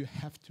 So you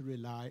have to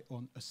rely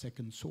on a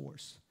second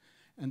source.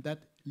 And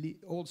that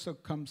also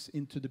comes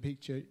into the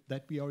picture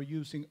that we are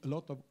using a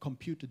lot of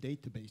computer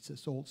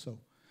databases also.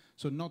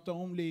 So not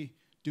only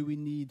do we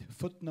need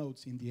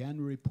footnotes in the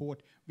annual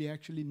report, we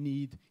actually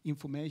need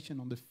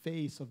information on the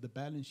face of the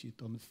balance sheet,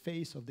 on the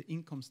face of the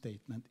income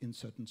statement in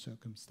certain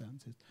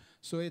circumstances.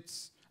 So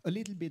it's a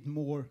little bit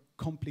more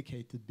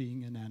complicated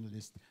being an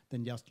analyst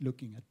than just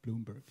looking at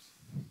Bloomberg.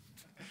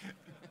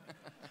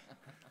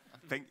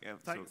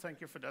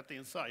 Thank you for that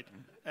insight.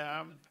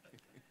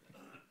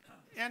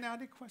 Any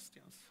other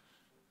questions?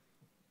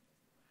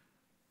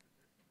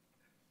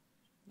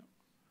 No.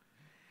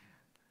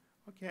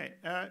 Okay.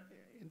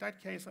 In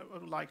that case, I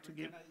would like to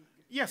give.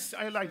 Yes,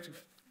 I like to.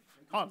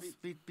 Hans.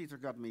 Peter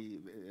got me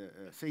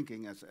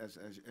thinking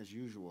as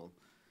usual.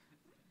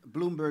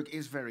 Bloomberg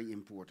is very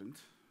important.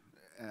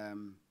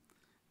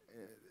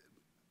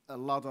 A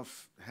lot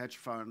of hedge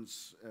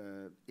funds,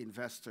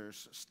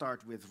 investors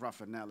start with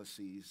rough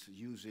analyses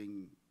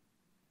using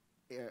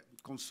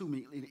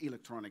consuming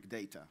electronic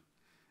data.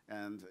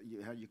 And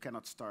you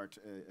cannot start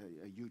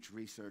a huge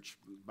research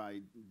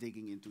by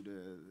digging into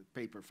the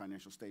paper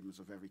financial statements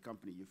of every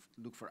company. You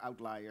look for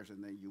outliers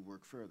and then you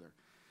work further.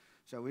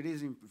 So it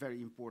is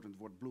very important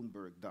what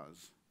Bloomberg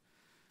does.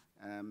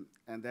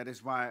 And that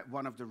is why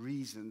one of the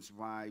reasons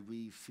why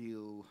we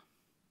feel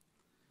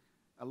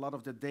a lot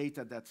of the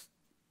data that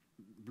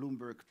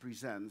Bloomberg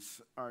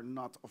presents are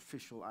not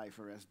official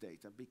IFRS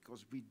data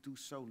because we do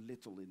so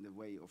little in the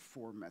way of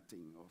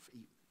formatting of,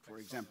 for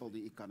example,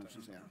 the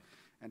economies there.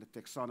 And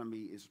the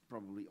taxonomy is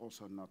probably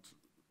also not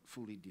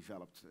fully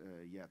developed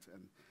yet.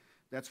 And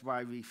that's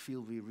why we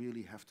feel we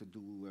really have to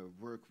do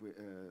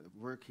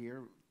work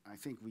here. I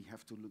think we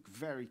have to look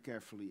very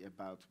carefully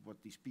about what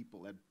these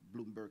people at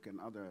Bloomberg and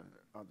other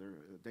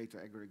data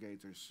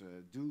aggregators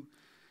do,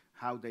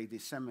 how they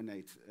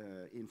disseminate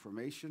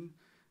information.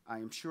 I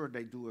am sure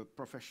they do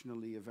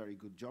professionally a very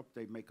good job.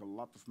 They make a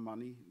lot of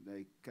money.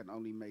 They can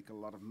only make a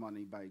lot of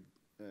money by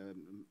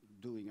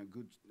doing a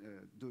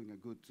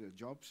good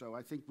job. So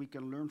I think we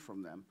can learn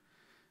from them,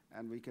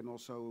 and we can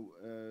also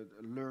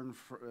learn.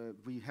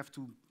 We have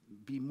to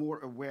be more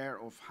aware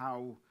of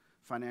how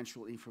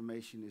financial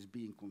information is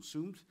being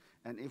consumed,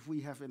 and if we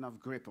have enough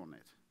grip on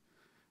it.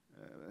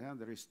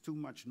 There is too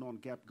much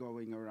non-GAAP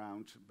going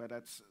around, but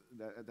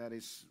that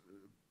is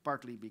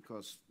partly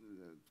because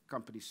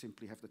companies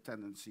simply have the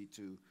tendency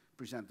to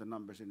present the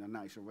numbers in a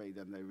nicer way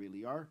than they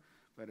really are,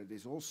 but it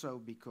is also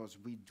because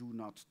we do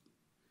not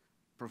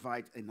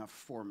provide enough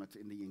format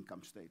in the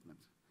income statement.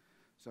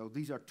 So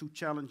these are two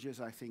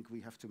challenges I think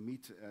we have to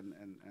meet,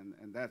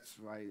 and that's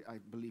why I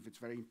believe it's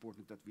very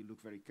important that we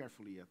look very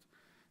carefully at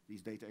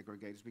these data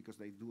aggregators because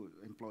they do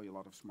employ a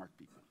lot of smart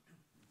people.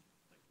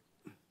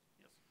 Yes,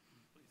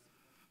 please.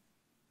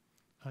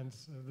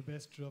 Hans, the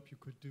best job you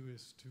could do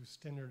is to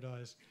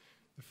standardize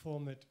the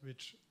format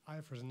which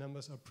IFRS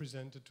numbers are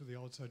presented to the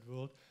outside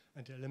world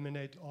and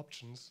eliminate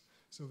options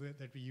so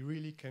that we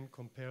really can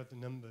compare the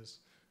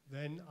numbers.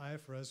 Then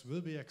IFRS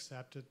will be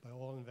accepted by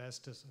all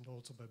investors and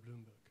also by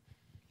Bloomberg.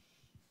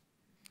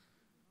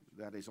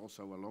 That is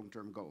also a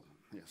long-term goal,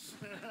 yes.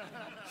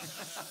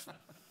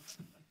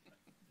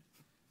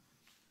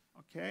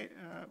 Okay,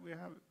 we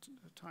have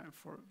time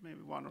for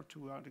maybe one or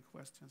two other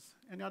questions.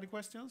 Any other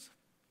questions?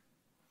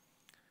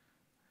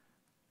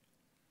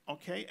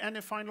 Okay,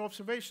 any final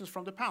observations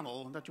from the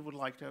panel that you would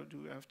like to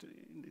do after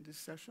in this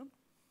session?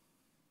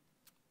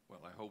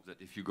 Well, I hope that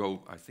if you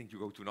go, I think you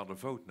go to another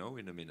vote, no,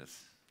 in a minute.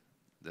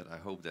 That I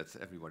hope that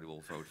everybody will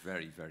vote.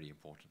 Very, very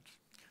important.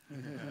 My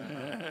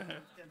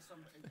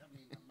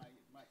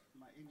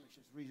English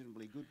is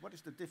reasonably good. What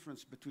is the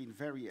difference between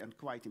very and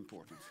quite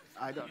important?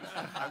 I don't know.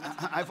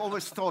 I've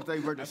always thought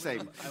they were the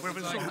same.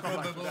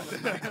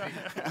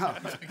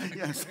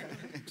 Yes,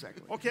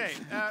 exactly. Okay,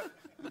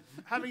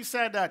 having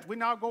said that, we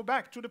now go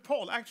back to the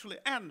poll, actually,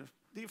 and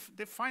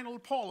the final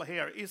poll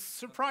here is,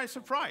 surprise,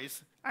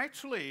 surprise,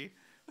 actually,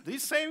 the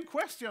same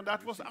question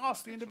that was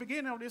asked in the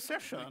beginning of this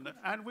session,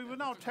 and we will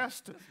now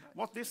test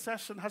what this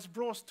session has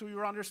brought to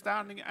your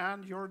understanding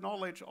and your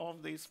knowledge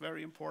of this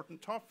very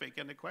important topic.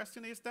 And the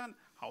question is then,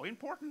 how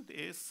important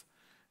is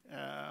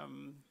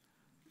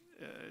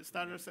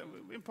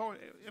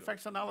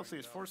effects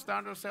analysis for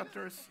standard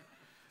setters,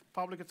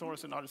 public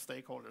authorities, and other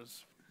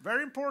stakeholders?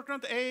 Very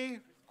important, A,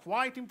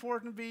 quite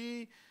important,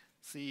 B,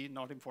 C,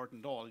 not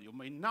important at all. You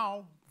may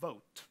now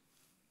vote.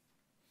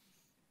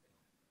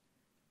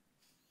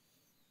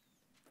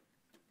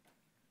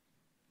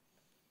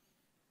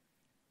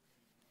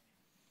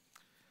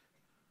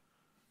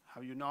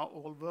 Have you now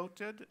all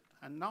voted?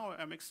 And now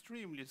I'm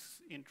extremely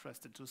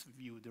interested to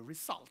view the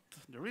result.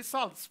 The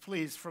results,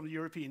 please, from the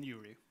European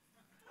jury.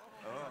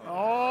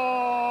 Oh!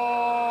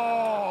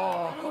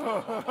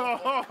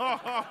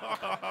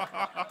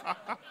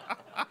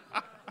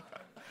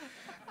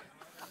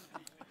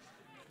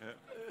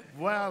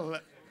 Well,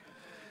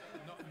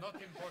 Not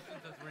important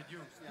as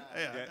reduced.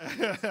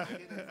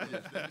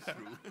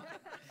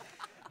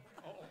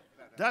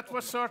 that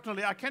was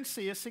certainly, I can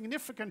see a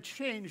significant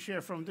change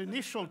here from the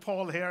initial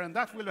poll here, and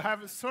that will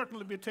have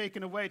certainly be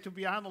taken away to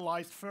be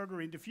analyzed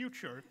further in the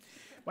future.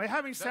 By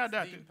having said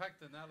that, the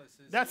impact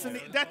analysis.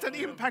 that's an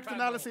impact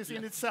analysis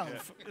in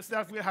itself, is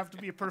that will have to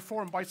be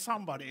performed by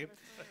somebody.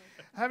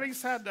 Having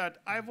said that,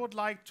 I would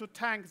like to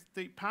thank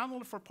the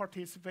panel for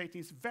participating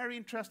in this very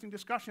interesting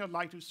discussion. I'd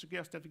like to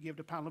suggest that we give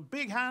the panel a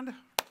big hand.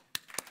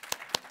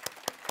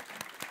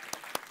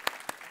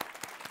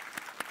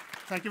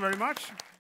 Thank you very much.